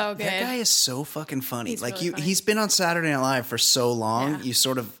Thompson. So good. That guy is so fucking funny. He's really funny. He's been on Saturday Night Live for so long, you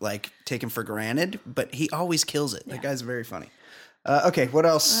sort of take him for granted, but he always kills it. That guy's very funny. Okay, what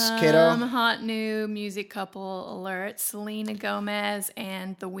else, Kato? Hot new music couple alert: Selena Gomez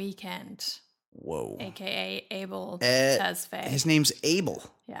and The Weeknd, Whoa. aka Abel His Tesfaye. name's Abel.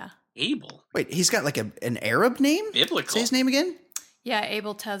 Yeah, Abel. Wait, he's got like an Arab name? Biblical. Say his name again? yeah,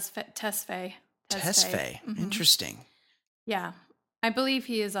 Abel Tesfaye. Tesfaye. Interesting. Yeah, I believe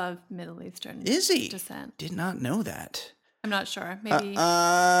he is of Middle Eastern Is he? descent. Did not know that. I'm not sure. Maybe.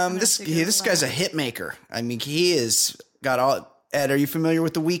 This guy's a hit maker. I mean, he is got all. Ed, are you familiar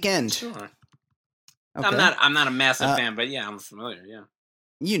with The Weeknd? Sure. Okay. I'm not a massive fan, but yeah, I'm familiar. Yeah.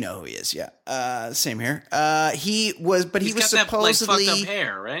 You know who he is, yeah. Same here. He was He's got supposedly that, fucked up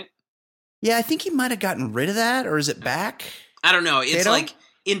hair, right? Yeah, I think he might have gotten rid of that, or is it back? I don't know. It's Kato? like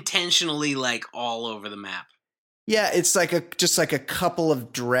intentionally like all over the map. Yeah, it's like just like a couple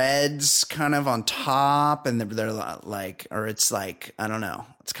of dreads kind of on top, and they're like, or it's like, I don't know,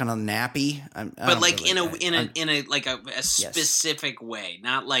 it's kind of nappy. But like in a like a specific way,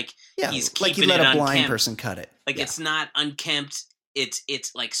 not like he's keeping like you let a blind unkempt. person cut it. Like it's not unkempt.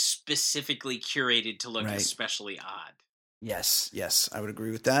 It's like specifically curated to look Right. especially odd. Yes, I would agree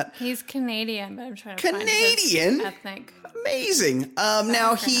with that. He's Canadian, but I'm trying to find his Canadian? ethnic. Amazing.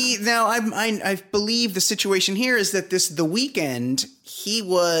 I believe the situation here is that The Weeknd, he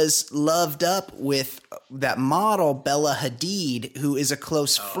was loved up with that model Bella Hadid, who is a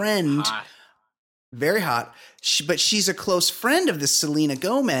close friend. Hot. Very hot. But she's a close friend of this Selena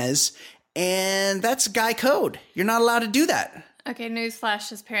Gomez, and that's guy code. You're not allowed to do that. Okay, newsflash: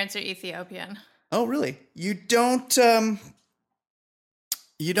 his parents are Ethiopian. Oh, really? You don't.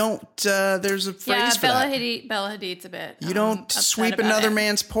 There's a phrase for Bella that. Bella Hadid's a bit. You don't upset sweep about another it.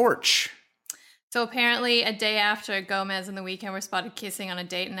 man's porch. So apparently, a day after Gomez and The Weeknd were spotted kissing on a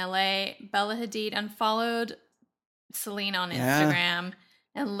date in LA, Bella Hadid unfollowed Selena on Instagram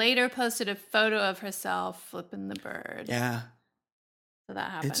and later posted a photo of herself flipping the bird. Yeah, So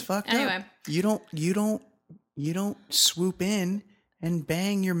that happened. it's fucked anyway. up. You don't swoop in and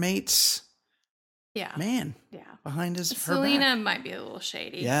bang your mate's Yeah. man Yeah. behind her Selena back. might be a little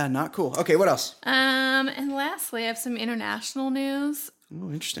shady. Yeah, not cool. Okay, what else? And lastly, I have some international news.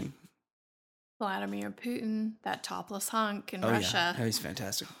 Oh, interesting. Vladimir Putin, that topless hunk in Oh, Russia. yeah, he's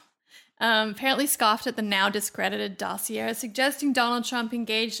fantastic. Apparently scoffed at the now discredited dossier, suggesting Donald Trump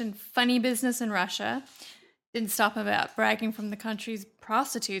engaged in funny business in Russia. Didn't stop him about bragging from the country's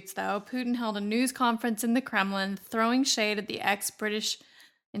prostitutes, though. Putin held a news conference in the Kremlin, throwing shade at the ex-British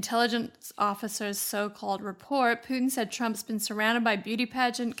intelligence officer's so-called report. Putin said Trump's been surrounded by beauty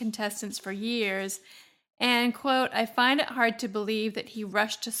pageant contestants for years, and, quote, I find it hard to believe that he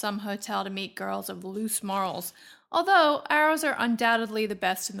rushed to some hotel to meet girls of loose morals, although ours are undoubtedly the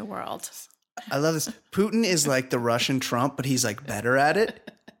best in the world. I love this. Putin is like the Russian Trump, but he's like better at it.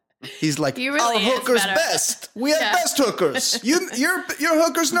 He's like, He really our is hooker's better. best. We have Yeah. best hookers. Your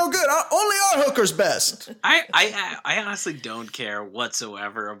hooker's no good. Only our hooker's best. I honestly don't care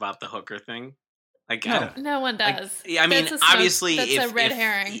whatsoever about the hooker thing. Like, No one like, does. I mean, That's obviously, that's if a red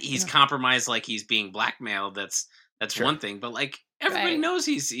herring. he's compromised, like he's being blackmailed, that's Sure. one thing. But like everybody Right. knows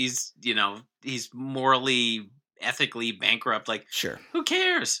he's morally, ethically bankrupt. Like, Sure. who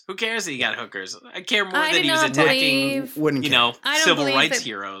cares? Who cares that he got hookers? I care more I that do he was not attacking, believe- Wouldn't care. I don't civil believe rights that-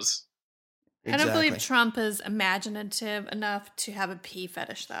 heroes. I don't believe Exactly. Trump is imaginative enough to have a pee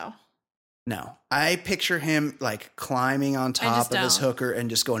fetish, though. No, I picture him like climbing on top just of his don't. hooker and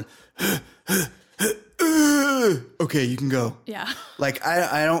just going, okay, you can go. Yeah. Like,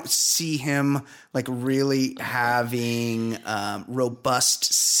 I don't see him like really having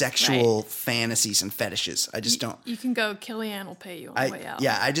robust sexual fantasies and fetishes. I just don't. You can go, Kellyanne will pay you on the way out.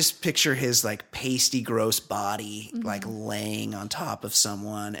 I just picture his like pasty, gross body Mm-hmm. like laying on top of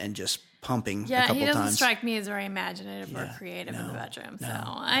someone and just pumping a Yeah, couple he doesn't times. strike me as very imaginative or Yeah, creative in the no, bedroom. no. So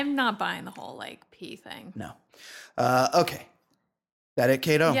I'm not buying the whole like pee thing. No. Okay. That it,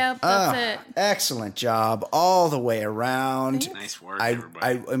 Kato? Yep, that's it. Excellent job all the way around. Nice work, I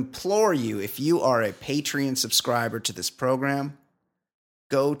everybody. implore you, if you are a Patreon subscriber to this program,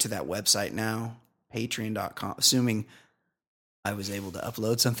 go to that website now, patreon.com, assuming I was able to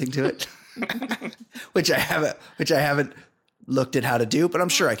upload something to it, which I haven't looked at how to do, but I'm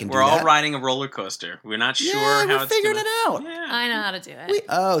sure I can do We're all that. riding a roller coaster. We're not sure Yeah, how we're it's figuring gonna... it out. Yeah. I know how to do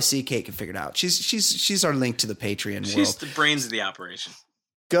it. See, Kate can figure it out. She's our link to the Patreon She's world. the brains of the operation.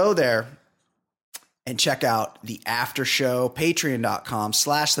 Go there and check out the after show,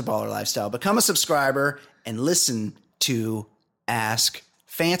 patreon.com/theballer lifestyle. Become a subscriber and listen to Ask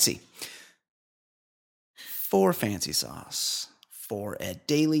Fancy. For Fancy Sauce, for Ed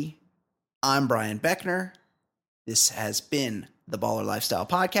Daly, I'm Brian Beckner. This has been the Baller Lifestyle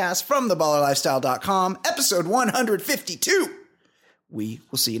Podcast from theballerlifestyle.com, episode 152. we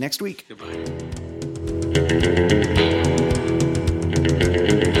will see you next week. Goodbye.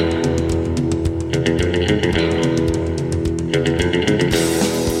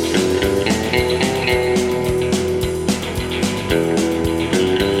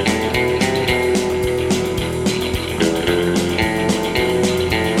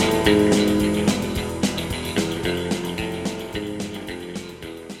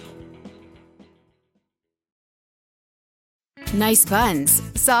 Nice buns,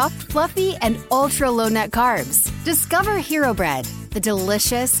 soft, fluffy, and ultra-low net carbs. Discover Hero Bread, the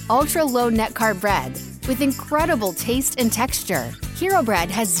delicious, ultra-low net carb bread with incredible taste and texture. Hero Bread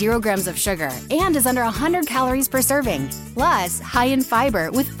has 0 grams of sugar and is under 100 calories per serving. Plus, high in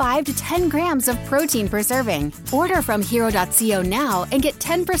fiber with 5 to 10 grams of protein per serving. Order from hero.co now and get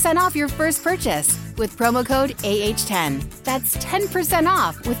 10% off your first purchase with promo code AH10. That's 10%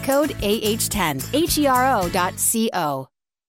 off with code AH10. HERO.co.